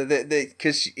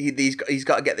 Because he's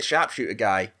got to get the sharpshooter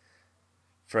guy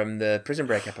from the Prison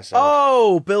Break episode.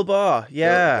 Oh, Bill Barr.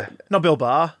 Yeah, not Bill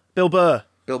Barr. Bill Burr.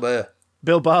 Bill Burr.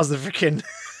 Bill Barr's the freaking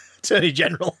Attorney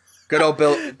General. Good old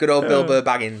Bill Burr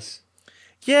Baggins.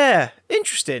 Yeah,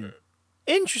 interesting.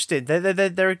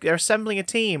 They're assembling a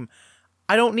team.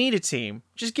 I don't need a team.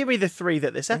 Just give me the 3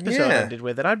 that this episode ended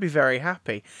with, and I'd be very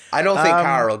happy. I don't think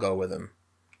Cara will go with them.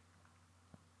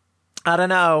 I don't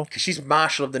know, because she's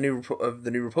Marshal of the New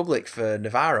Republic for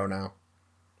Navarro now.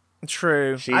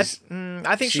 True. I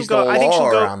think she'll go. I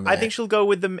think she'll go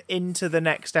with them into the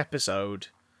next episode.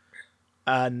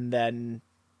 And then,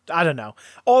 I don't know.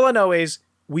 All I know is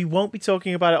we won't be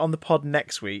talking about it on the pod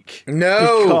next week.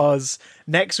 No! Because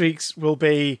next week's will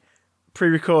be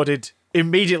pre-recorded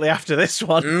immediately after this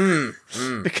one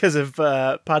because of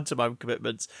pantomime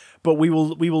commitments. But we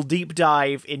will deep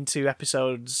dive into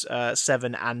episodes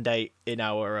 7 and 8 in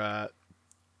our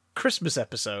Christmas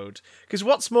episode. Because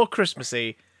what's more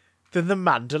Christmassy than The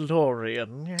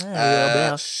Mandalorian?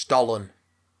 Stollen.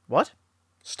 What?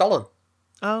 Stollen.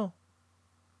 Oh.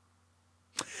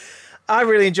 I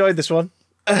really enjoyed this one.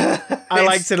 I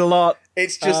liked it a lot.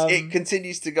 It's just, it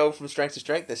continues to go from strength to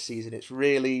strength this season. It's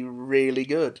really, really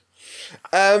good.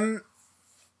 What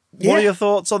are your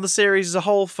thoughts on the series as a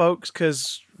whole, folks?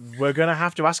 Because we're going to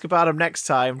have to ask about them next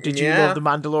time. Did you love The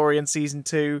Mandalorian Season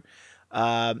 2?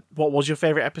 What was your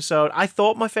favourite episode? I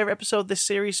thought my favourite episode this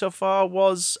series so far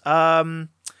was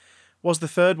the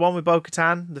third one with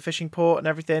Bo-Katan, the fishing port and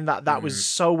everything. That was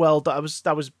so well done.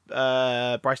 That was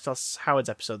Bryce Dallas Howard's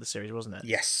episode of the series, wasn't it?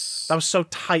 Yes. That was so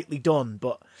tightly done,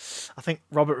 but I think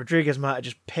Robert Rodriguez might have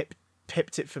just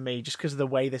pipped it for me just because of the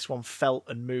way this one felt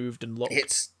and moved and looked.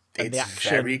 It's the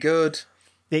action, very good.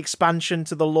 The expansion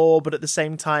to the lore, but at the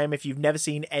same time, if you've never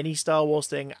seen any Star Wars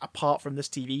thing apart from this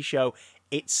TV show,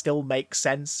 it still makes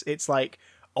sense. It's like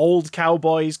old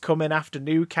cowboys coming after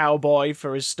new cowboy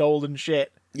for his stolen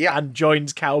shit. Yeah, and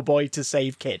joins cowboy to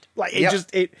save kid. Like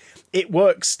it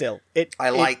works still.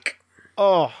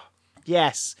 Oh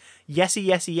yes, yes.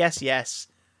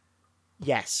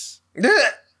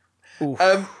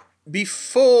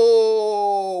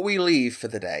 Before we leave for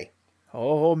the day,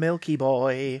 oh Milky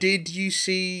Boy, did you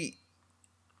see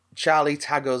Charlie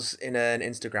tag us in an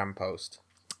Instagram post?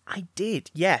 I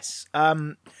did. Yes.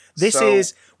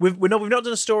 We've not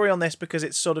done a story on this because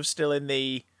it's sort of still in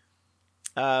the.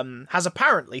 Has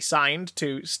apparently signed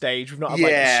to stage. We've not had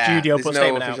a studio put there's no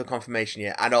statement official out. confirmation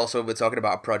yet. And also we're talking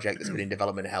about a project that's been in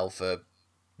development hell for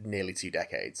nearly 2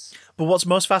 decades. But what's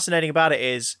most fascinating about it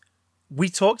is we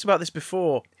talked about this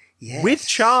before Yes. with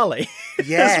Charlie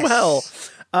Yes. as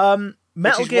well.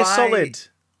 Metal is Gear why- Solid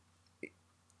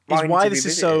Why is why we this is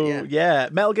revisit so. it, Yeah,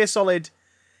 Metal Gear Solid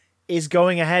is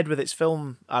going ahead with its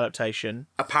film adaptation,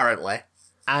 Apparently.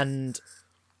 and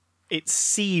it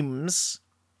seems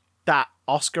that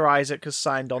Oscar Isaac has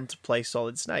signed on to play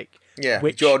Solid Snake. Yeah,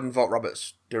 Which- Jordan Vogt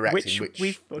Roberts directing, which we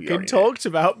we fucking already know. talked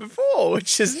about before,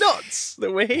 which is nuts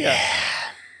that we're here.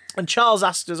 And Charles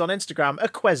asked us on Instagram a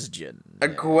question. A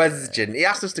question. He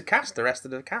asked us to cast the rest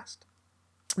of the cast.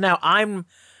 Now I'm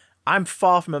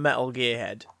far from a Metal Gear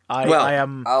head. I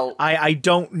am. I'll- I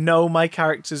don't know my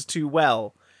characters too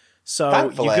well, so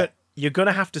Thankfully. you're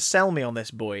gonna have to sell me on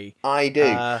this, boy. I do.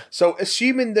 Uh, So,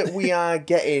 assuming that we are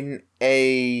getting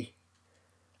a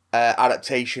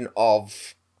adaptation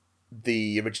of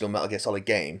the original Metal Gear Solid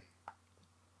game,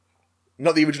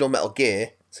 not the original Metal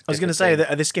Gear. I was gonna say that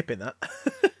are they skipping that?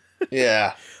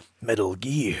 Yeah. Metal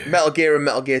Gear. Metal Gear and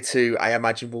Metal Gear 2, I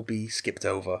imagine, will be skipped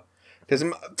over. Because,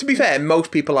 to be fair,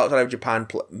 most people outside of Japan,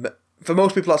 for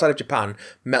most people outside of Japan,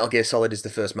 Metal Gear Solid is the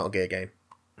first Metal Gear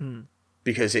game.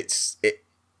 Because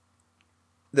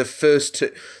the first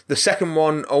two, the second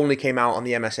one only came out on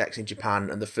the MSX in Japan,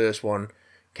 and the first one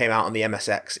came out on the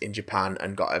MSX in Japan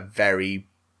and got a very,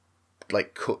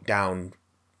 cut down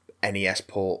NES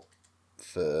port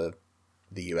for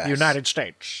the US. United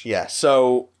States. Yeah,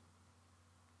 so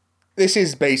this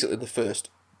is basically the first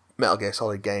Metal Gear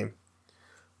Solid game.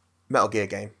 Metal Gear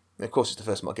game. Of course, it's the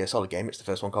first Metal Gear Solid game. It's the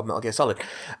first one called Metal Gear Solid.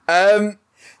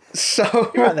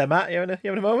 So You right there, Matt? You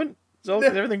having a moment? Is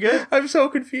everything good? I'm so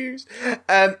confused.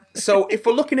 So if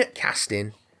we're looking at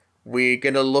casting, we're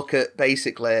gonna look at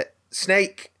basically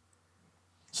Snake,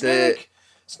 Snake.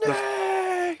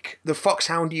 the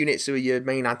Foxhound units who are your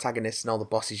main antagonists and all the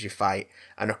bosses you fight,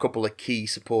 and a couple of key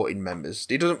supporting members.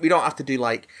 We don't have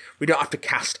to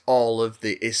cast all of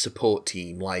his support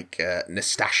team like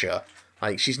Nastasha.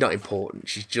 Like, she's not important.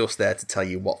 She's just there to tell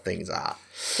you what things are.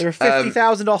 There are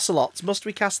 50,000 ocelots. Must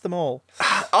we cast them all?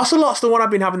 Ocelot's the one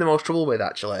I've been having the most trouble with,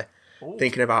 actually.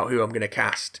 Thinking about who I'm going to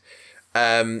cast.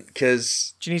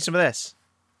 Because... Do you need some of this?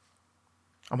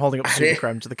 I'm holding up Super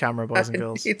Creme to the camera, boys and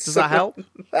girls. It's Does that help?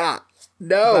 No.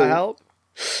 Does that help?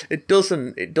 It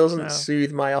doesn't. It doesn't No.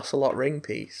 soothe my Ocelot ring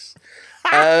piece.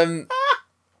 I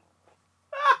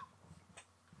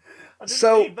didn't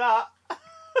So- need that.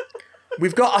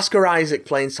 We've got Oscar Isaac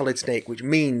playing Solid Snake, which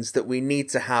means that we need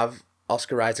to have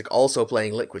Oscar Isaac also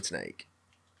playing Liquid Snake.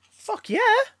 Fuck yeah.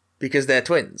 Because they're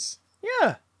twins.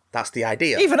 Yeah. That's the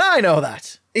idea. Even I know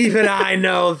that. Even I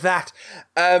know that.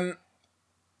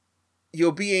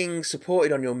 You're being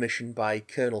supported on your mission by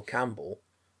Colonel Campbell,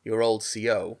 your old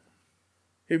CO,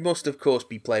 who must, of course,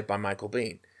 be played by Michael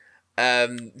Biehn.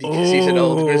 Because he's an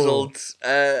old, grizzled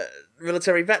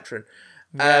military veteran.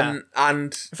 Yeah.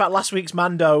 And, In fact, last week's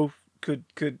Mando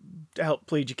could help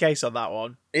plead your case on that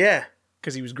one yeah.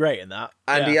 because he was great in that.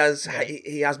 And Yeah.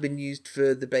 he has been used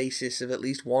for the basis of at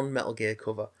least one Metal Gear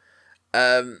cover.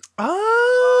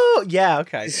 Oh, yeah,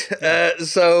 okay.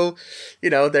 So,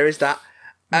 there is that.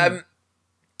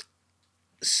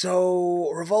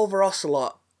 So, Revolver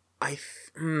Ocelot, I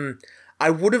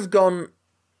would have gone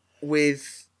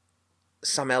with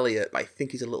Sam Elliott, but I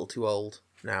think he's a little too old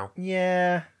now.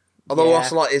 Yeah. Although Yeah.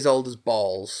 Ocelot is old as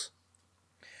balls.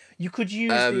 You could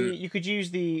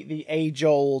use the age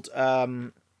old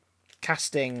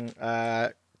casting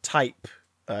type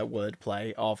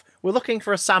wordplay of we're looking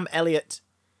for a Sam Elliott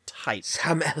type.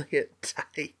 Sam Elliott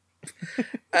type.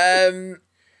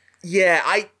 Yeah,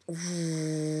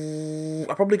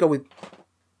 I'll probably go with...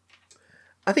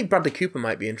 I think Bradley Cooper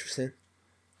might be interesting.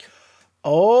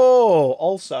 Oh,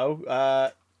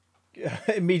 also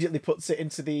immediately puts it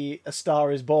into the A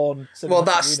Star Is Born. Well, cinematic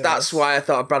that's universe. why I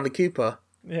thought of Bradley Cooper.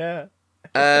 Yeah.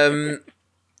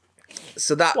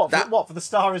 So that What for the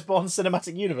Star Is Born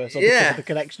cinematic universe? Or Yeah. because of the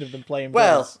connection of them playing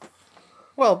well, roles?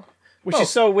 well, Which is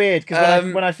so weird because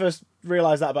um, when I first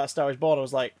realised that about Star Is Born, I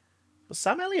was like, well,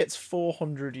 Sam Elliott's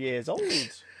 400 years old.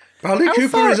 Bradley How Cooper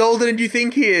far- is older than you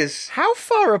think he is. How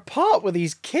far apart were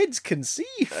these kids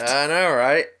conceived? I know,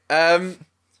 right?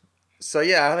 So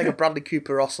yeah, I think a Bradley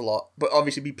Cooper Ocelot, but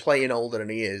obviously be playing older than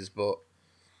he is. But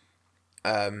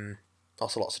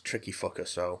Ocelot's a tricky fucker,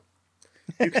 so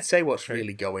you could say what's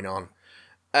really going on.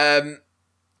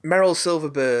 Meryl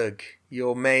Silverberg,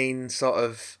 your main sort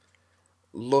of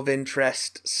love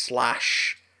interest /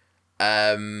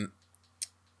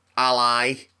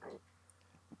 ally,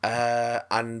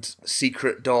 and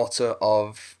secret daughter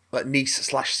of niece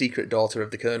 / secret daughter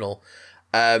of the Colonel.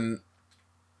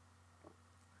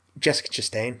 Jessica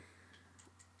Chastain.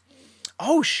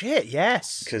 Oh shit!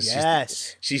 Yes. Because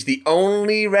Yes. she's the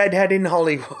only redhead in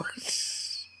Hollywood.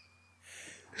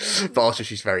 But also,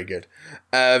 she's very good.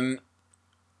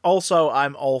 Also,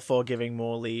 I'm all for giving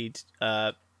more lead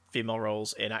female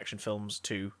roles in action films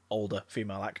to older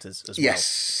female actors as well.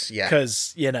 Yes, yeah.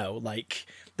 Because, like,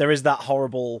 there is that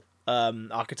horrible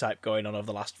archetype going on over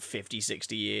the last 50,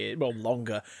 60 years, well,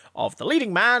 longer, of the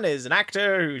leading man is an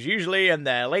actor who's usually in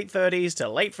their late 30s to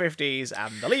late 50s,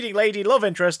 and the leading lady love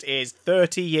interest is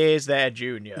 30 years their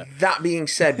junior. That being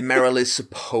said, Meryl is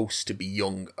supposed to be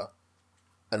younger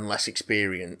and less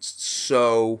experienced,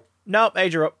 so... Nope,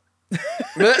 age her up.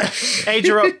 Age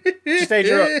her up. Just age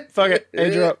her up. Fuck it.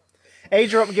 Age her up.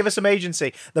 Age her up and give us some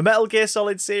agency. The Metal Gear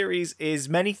Solid series is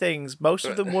many things, most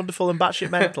of them wonderful and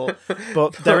batshit mental,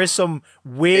 but there is some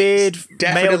weird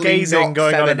male gazing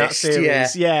going on in that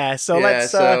series. Yeah, so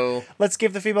let's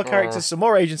give the female characters some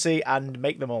more agency and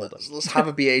make them older. Let's have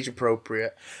her be age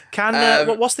appropriate.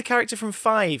 What's the character from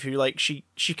 5 who, like, she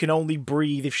can only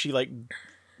breathe if she, like,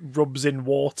 rubs in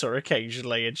water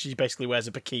occasionally, and she basically wears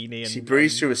a bikini. And she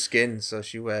breathes through her skin, so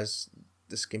she wears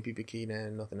the skimpy bikini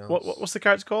and nothing else. What's the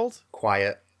character called?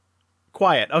 Quiet.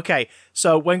 Okay,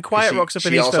 so when Quiet rocks up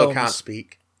in these films, she also can't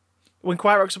speak. When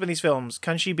Quiet rocks up in these films,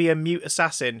 can she be a mute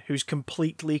assassin who's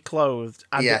completely clothed,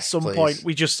 and at some point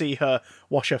we just see her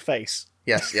wash her face?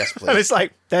 Yes, please. And it's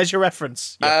like, there's your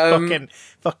reference. You fucking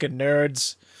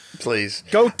nerds. Please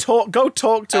go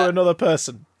talk to another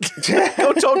person.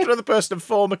 Go talk to another person and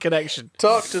form a connection.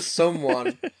 Talk to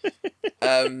someone.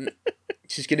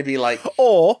 She's gonna be like,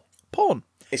 or porn.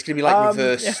 It's gonna be like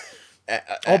reverse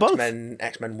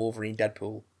X-Men, Wolverine,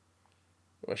 Deadpool,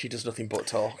 where she does nothing but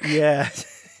talk. Yeah.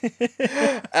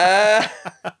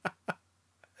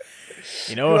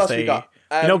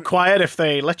 Quiet, if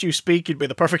they let you speak, you'd be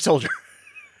the perfect soldier.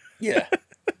 Yeah.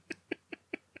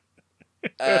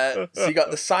 So you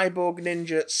got the Cyborg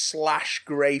Ninja /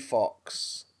 Grey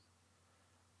Fox.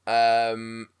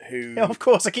 Who? Yeah, of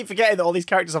course, I keep forgetting that all these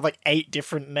characters have like 8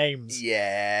 different names.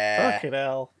 Yeah. Fucking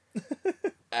hell.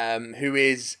 Who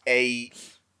is a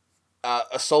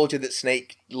soldier that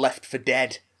Snake left for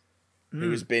dead,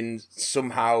 who has been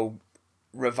somehow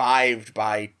revived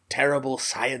by terrible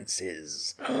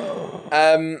sciences.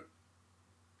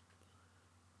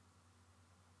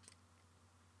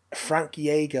 Frank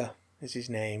Yeager is his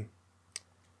name.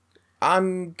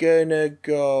 I'm gonna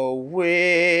go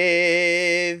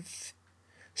with...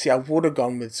 See, I would have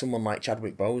gone with someone like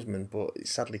Chadwick Boseman, but he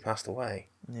sadly passed away.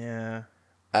 Yeah.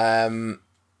 Anthony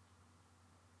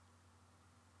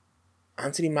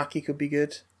Mackie could be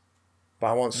good, but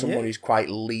I want someone who's quite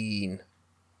lean.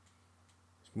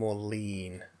 It's more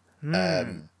lean.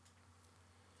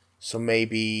 So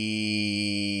maybe...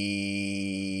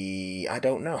 I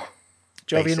don't know.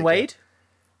 Jovian Wade?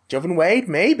 Jovian Wade,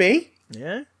 maybe.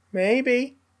 Yeah.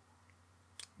 Maybe.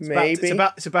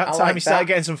 It's about time he started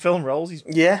getting some film roles. He's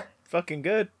fucking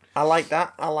good. I like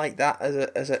that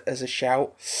as a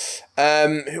shout.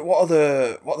 What are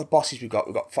the bosses we've got?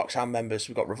 We've got Foxhound members.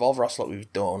 We've got Revolver Ocelot.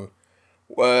 We've done.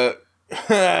 We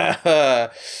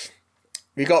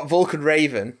got Vulcan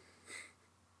Raven,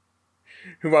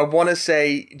 who I want to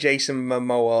say Jason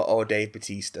Momoa or Dave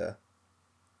Bautista.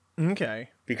 Okay.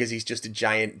 Because he's just a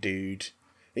giant dude.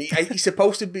 He's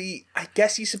supposed to be. I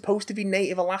guess he's supposed to be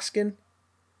Native Alaskan.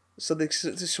 So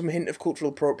there's some hint of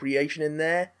cultural appropriation in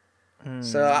there.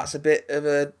 So that's a bit of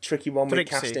a tricky one with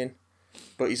casting.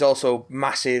 But he's also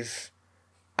massive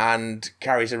and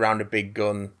carries around a big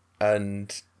gun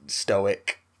and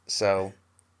stoic. So,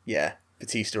 yeah,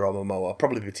 Batista or Momoa.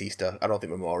 Probably Batista. I don't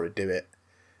think Momoa would do it.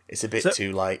 It's a bit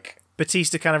too, like...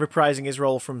 Batista kind of reprising his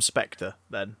role from Spectre,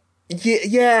 then?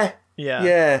 Yeah.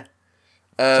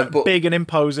 But big and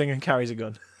imposing and carries a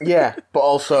gun. Yeah, but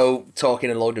also talking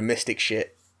a load of mystic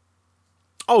shit.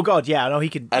 Oh, God, yeah. No, he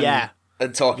could...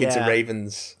 And talking to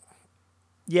ravens.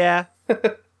 Yeah.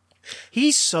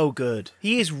 He's so good.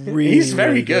 He is really He's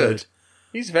very good.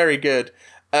 He's very good.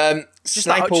 Just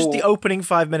the opening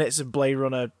 5 minutes of Blade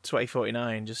Runner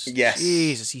 2049.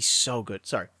 Jesus, he's so good.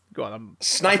 Sorry, go on. I'm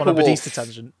Sniper on a Wolf. Batista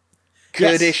tangent.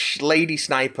 Kurdish lady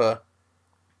sniper.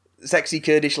 Sexy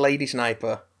Kurdish lady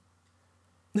sniper.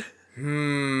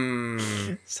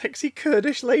 Sexy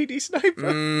Kurdish lady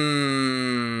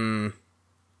sniper.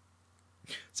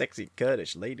 Sexy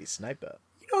Kurdish lady sniper.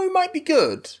 You know who might be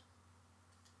good?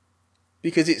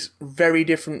 Because it's very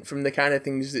different from the kind of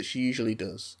things that she usually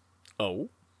does. Oh?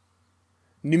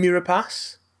 Noomi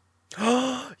Rapace?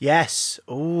 Yes.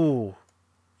 Oh.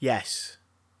 Yes.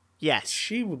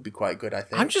 She would be quite good, I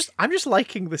think. I'm just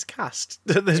liking this cast.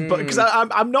 Because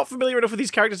I'm not familiar enough with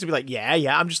these characters to be like,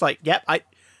 yeah. I'm just like,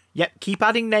 keep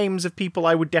adding names of people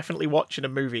I would definitely watch in a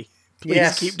movie. Please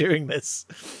Yes. keep doing this.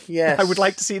 Yes. I would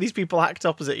like to see these people act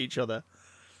opposite each other.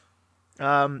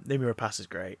 Noomi Rapace is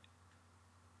great.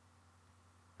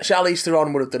 Charlize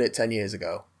Theron would have done it 10 years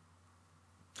ago.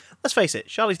 Let's face it,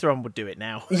 Charlize Theron would do it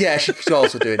now. Yeah, she could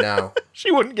also do it now.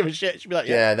 She wouldn't give a shit. She'd be like,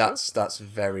 Yeah, that's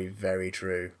very, very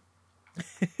true.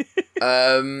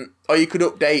 Or you could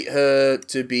update her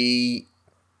to be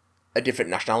a different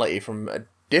nationality from a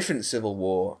different Civil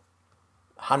War.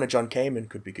 Hannah John Kamen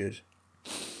could be good.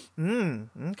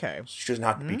 Okay. She doesn't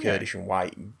have to be Kurdish and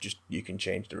white. You can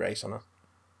change the race on her.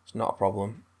 It's not a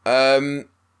problem.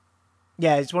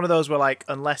 Yeah, it's one of those where, like,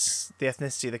 unless the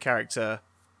ethnicity of the character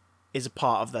is a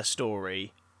part of their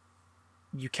story,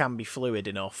 you can be fluid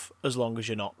enough as long as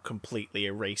you're not completely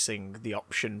erasing the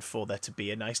option for there to be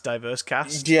a nice diverse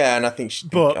cast. Yeah, and I think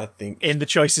in the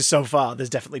choices so far, there's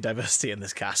definitely diversity in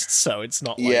this cast, so it's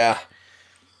not like...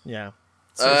 Yeah.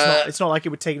 So it's not like it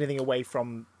would take anything away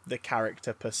from the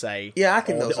character per se. Yeah, I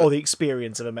think or the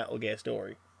experience of a Metal Gear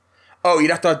story. Oh,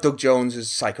 you'd have to have Doug Jones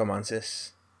as Psycho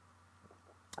Mantis.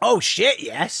 Oh shit,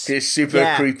 yes. This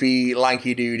super creepy,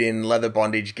 lanky dude in leather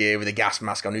bondage gear with a gas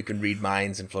mask on who can read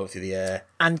minds and float through the air.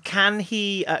 And can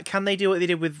they do what they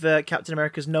did with Captain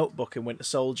America's Notebook in Winter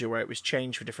Soldier, where it was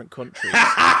changed for different countries,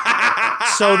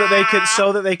 so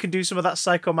that they could do some of that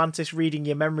Psycho Mantis reading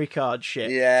your memory card shit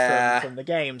from the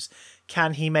games?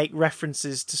 Can he make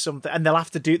references to something? And they'll have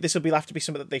to do this. Will have to be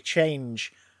something that they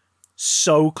change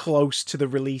so close to the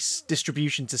release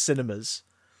distribution to cinemas.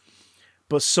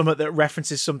 But something that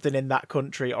references something in that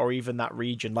country or even that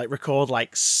region, like record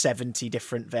like 70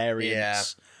 different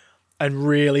variants and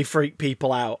really freak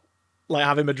people out. Like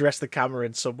have him address the camera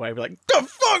in some way, be like, the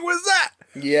fuck was that?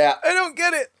 Yeah. I don't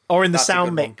get it. Or in the That's a sound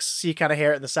good mix. So you kind of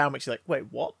hear it in the sound mix. You're like,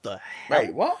 wait, what the hell?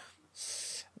 Wait, what?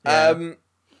 Yeah.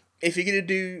 If you're going to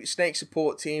do Snake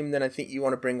support team, then I think you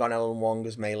want to bring on Ellen Wong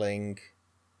as Mei Ling.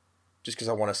 Just because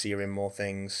I want to see her in more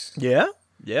things. Yeah.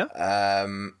 Yeah.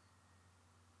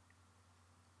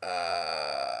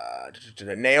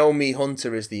 Naomi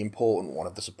Hunter is the important one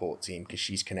of the support team because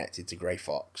she's connected to Grey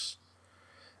Fox.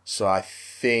 So I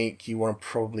think you want to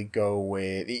probably go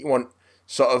with... You want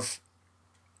sort of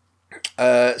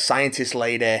scientist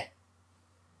lady,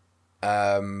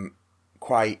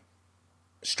 quite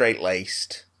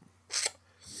straight-laced.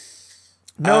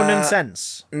 No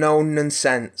nonsense. No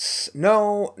nonsense.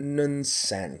 No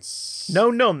nonsense. No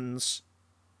nuns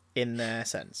in their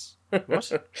sense.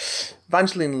 What?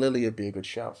 Evangeline Lilly would be a good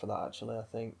shout for that, actually, I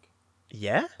think.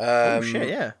 Yeah? Oh, shit,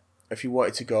 yeah. If you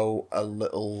wanted to go a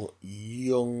little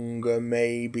younger,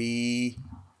 maybe...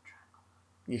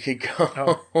 You could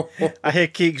go... I hear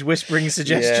Keeks whispering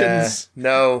suggestions. Yeah.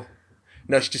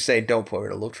 No, she's just saying don't put her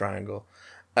in a love triangle.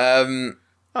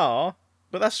 Oh,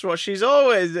 but that's what she's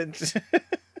always... It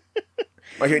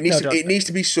needs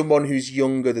to be someone who's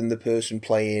younger than the person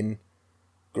playing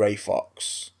Grey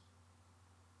Fox.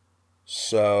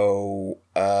 So,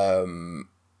 I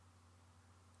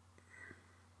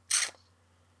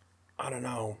don't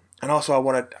know. And also,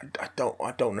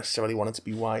 I don't necessarily want it to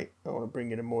be white. I want to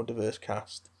bring in a more diverse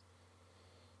cast.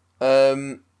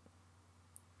 Maybe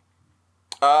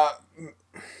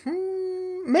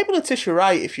Letitia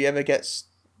Wright if she ever gets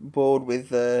bored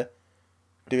with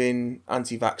doing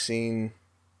anti-vaccine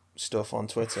stuff on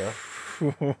Twitter.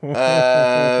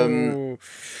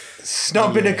 It's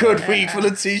not been a good week for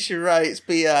Letitia Wright's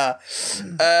PR.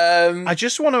 I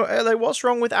just want to... what's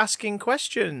wrong with asking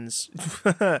questions?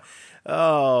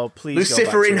 Oh, please.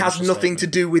 Luciferin has nothing to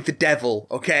do with the devil,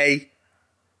 okay?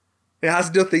 It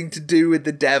has nothing to do with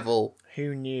the devil.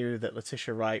 Who knew that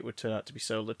Letitia Wright would turn out to be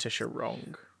so Letitia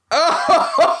wrong?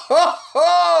 Oh,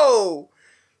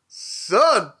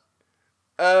 son.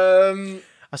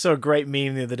 I saw a great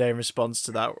meme the other day in response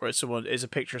to that, where it's a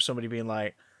picture of somebody being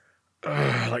like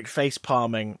face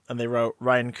palming, and they wrote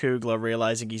Ryan Coogler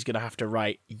realizing he's going to have to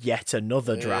write yet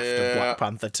another draft of Black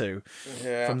Panther 2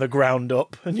 from the ground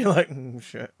up, and you're like,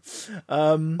 shit.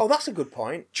 Oh, that's a good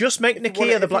point. Just make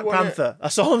Nakia the Black Panther.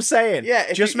 That's all I'm saying.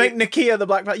 Yeah, just make Nakia the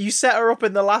Black Panther. You set her up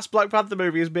in the last Black Panther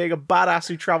movie as being a badass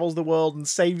who travels the world and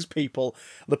saves people.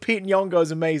 Lupita Nyong'o is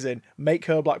amazing. Make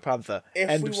her Black Panther.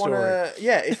 End of story.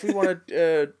 If we want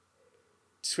to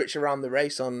switch around the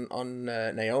race on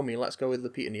Naomi, let's go with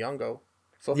Lupita Nyong'o.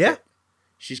 Fuck it.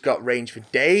 She's got range for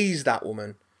days, that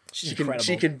woman. She's incredible.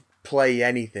 She can play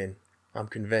anything, I'm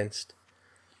convinced.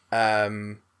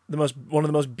 One of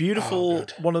the most beautiful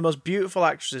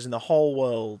actresses in the whole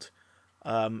world.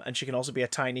 And she can also be a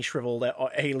tiny shriveled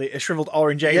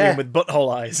orange alien with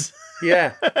butthole eyes.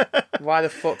 Yeah. Why the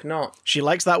fuck not? She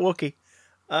likes that Wookiee.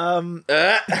 How did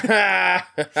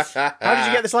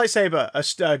you get this lightsaber?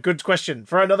 A good question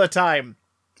for another time.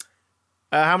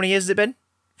 How many years has it been?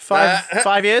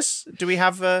 5 years? Do we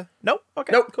have... No?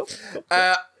 Okay, Nope. cool.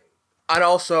 And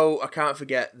also, I can't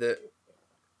forget that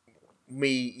me,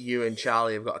 you, and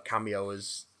Charlie have got a cameo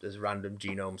as random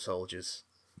genome soldiers.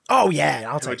 Oh, yeah,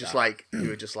 I'll Who are take just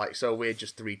that. so we're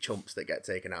just 3 chumps that get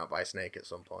taken out by a snake at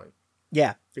some point.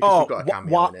 Yeah. Because we've got a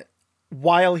cameo in it.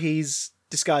 While he's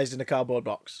disguised in a cardboard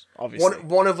box, obviously.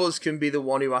 One of us can be the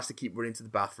one who has to keep running to the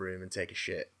bathroom and take a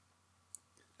shit.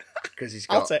 Because he's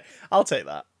got... I'll take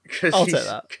that. I'll take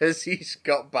that. Because he's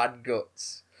got bad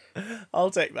guts.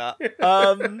 I'll take that.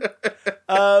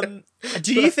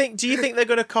 Do you think they're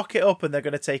going to cock it up and they're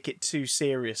going to take it too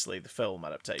seriously, the film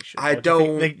adaptation? I Or do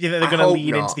you think they're going to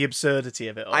lean not. into the absurdity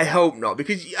of it all? I hope not.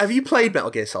 Because have you played Metal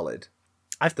Gear Solid?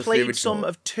 I've the played original? some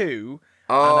of 2.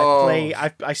 Oh.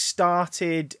 And I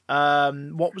started.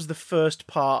 What was the first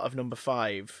part of number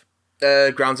 5?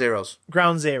 Ground Zeroes.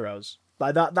 Ground Zeroes.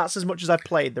 Like that. That's as much as I've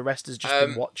played. The rest has just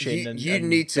been watching and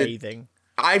need to- bathing.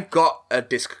 I've got a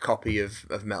disc copy of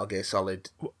Metal Gear Solid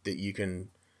that you can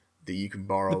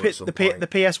borrow at some point. The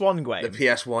PS1 game. The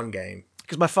PS1 game.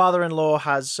 Because my father-in-law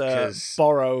has 'Cause-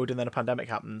 borrowed, and then a pandemic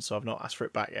happened, so I've not asked for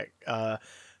it back yet.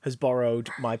 Has borrowed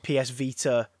my PS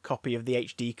Vita copy of the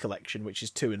HD collection, which is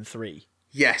 2 and 3.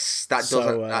 Yes, that So,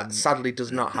 doesn't. That sadly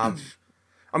does not have.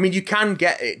 I mean, you can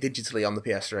get it digitally on the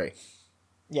PS3,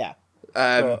 Yeah, but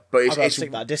I've got to it's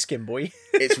stick that disc in, boy.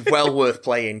 it's well worth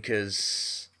playing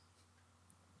because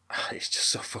it's just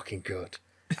so fucking good,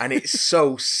 and it's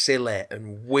so silly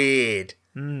and weird,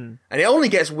 and it only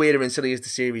gets weirder and silly as the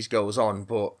series goes on.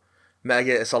 But Metal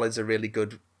Gear Solid's a really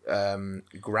good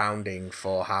grounding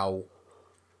for how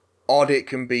odd it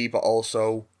can be, but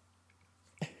also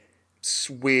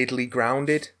weirdly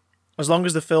grounded. As long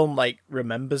as the film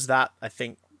remembers that, I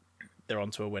think they're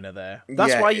onto a winner there.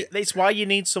 That's Yeah. why. It's why you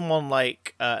need someone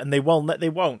like, and they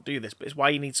won't do this, but it's why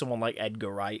you need someone like Edgar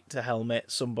Wright to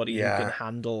helmet somebody Yeah. who can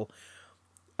handle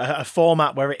a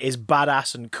format where it is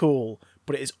badass and cool,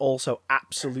 but it is also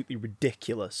absolutely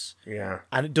ridiculous. Yeah.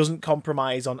 And it doesn't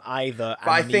compromise on either, But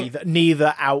I and think-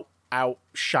 neither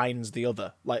outshines the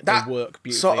other. Like That they work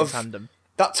beautifully sort in of- tandem.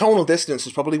 That tonal distance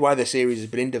is probably why the series has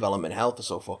been in development hell for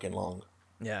so fucking long.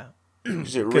 Yeah.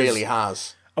 Because it really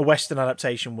has. A Western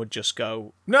adaptation would just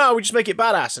go, no, we just make it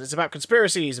badass, and it's about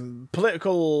conspiracies and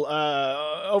political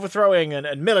overthrowing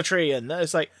and military, and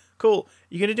it's like, cool.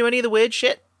 You gonna do any of the weird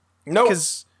shit? No.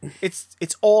 Because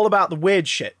it's all about the weird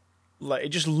shit. Like, it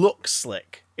just looks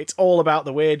slick. It's all about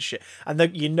the weird shit, and they're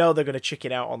going to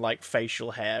chicken out on facial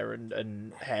hair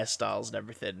and hairstyles and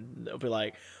everything. It'll be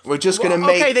like, We're just going to well,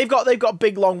 make... okay, they've got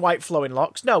big long white flowing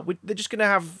locks. No, they're just going to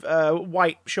have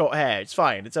white short hair. It's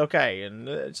fine. It's okay. And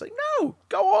it's like, no,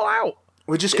 go all out.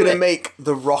 We're just Do going to it. make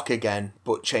The Rock again,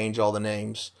 but change all the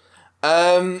names.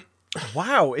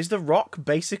 Wow, is The Rock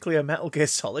basically a Metal Gear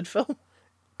Solid film?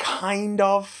 Kind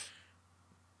of.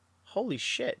 Holy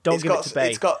shit! Don't give it to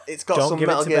Bay. It's got Don't some give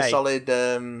it Metal to Gear Bay. Solid...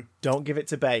 Don't give it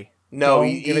to Bay. No,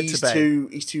 Don't give it to Bay.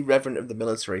 he's too reverent of the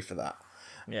military for that.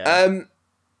 Yeah.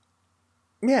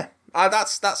 Yeah,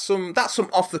 that's some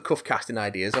off the cuff casting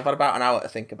ideas. I've had about an hour to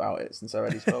think about it since I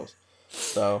already suppose.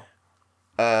 So,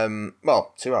 2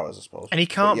 hours I suppose. And he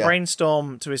can't But yeah.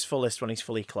 brainstorm to his fullest when he's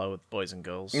fully clothed, boys and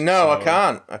girls. No,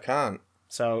 So- I can't.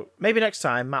 So maybe next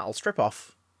time Matt will strip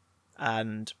off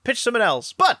and pitch someone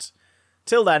else. But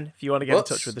till then, if you want to get in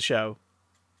touch with the show,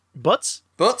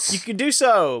 you can do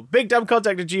so.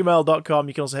 BigDamnContact@gmail.com.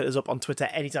 You can also hit us up on Twitter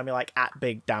anytime you like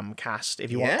 @BigDamnCast. If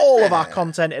you want all of our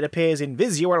content, it appears in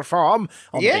visual form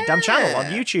on the Big Damn channel on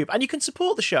YouTube. And you can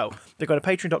support the show. They go to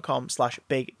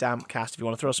patreon.com/BigDamnCast if you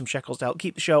want to throw some shekels to help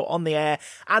keep the show on the air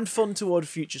and fun toward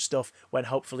future stuff when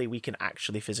hopefully we can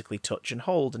actually physically touch and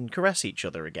hold and caress each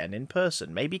other again in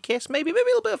person. Maybe kiss, maybe a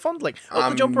little bit of fondling.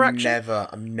 Up the jumper action.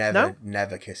 I'm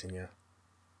never kissing you.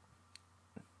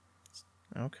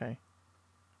 Okay.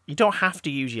 You don't have to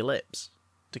use your lips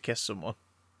to kiss someone.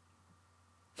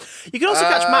 You can also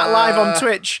catch Matt live on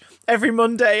Twitch every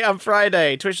Monday and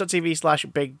Friday.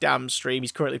 Twitch.tv/BigDamnStream.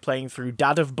 He's currently playing through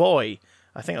Dad of Boy.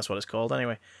 I think that's what it's called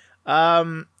anyway.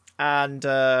 And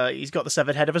he's got the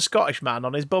severed head of a Scottish man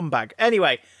on his bum bag.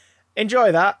 Anyway,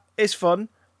 enjoy that. It's fun.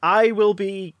 I will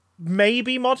be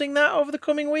maybe modding that over the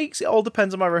coming weeks. It all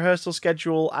depends on my rehearsal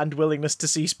schedule and willingness to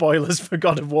see spoilers for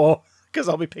God of War, because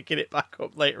I'll be picking it back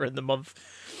up later in the month.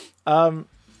 But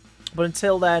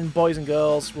until then, boys and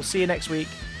girls, we'll see you next week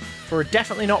for a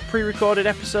definitely not pre-recorded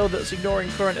episode that's ignoring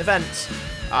current events.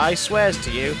 I swears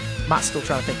to you, Matt's still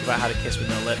trying to think about how to kiss with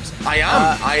no lips. I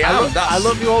am. I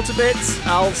love you all to bits.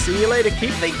 I'll see you later.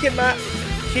 Keep thinking, Matt.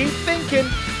 Keep thinking.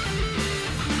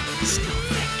 Still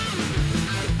thinking.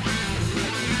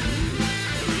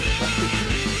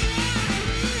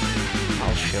 I'll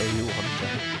show you one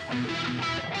day.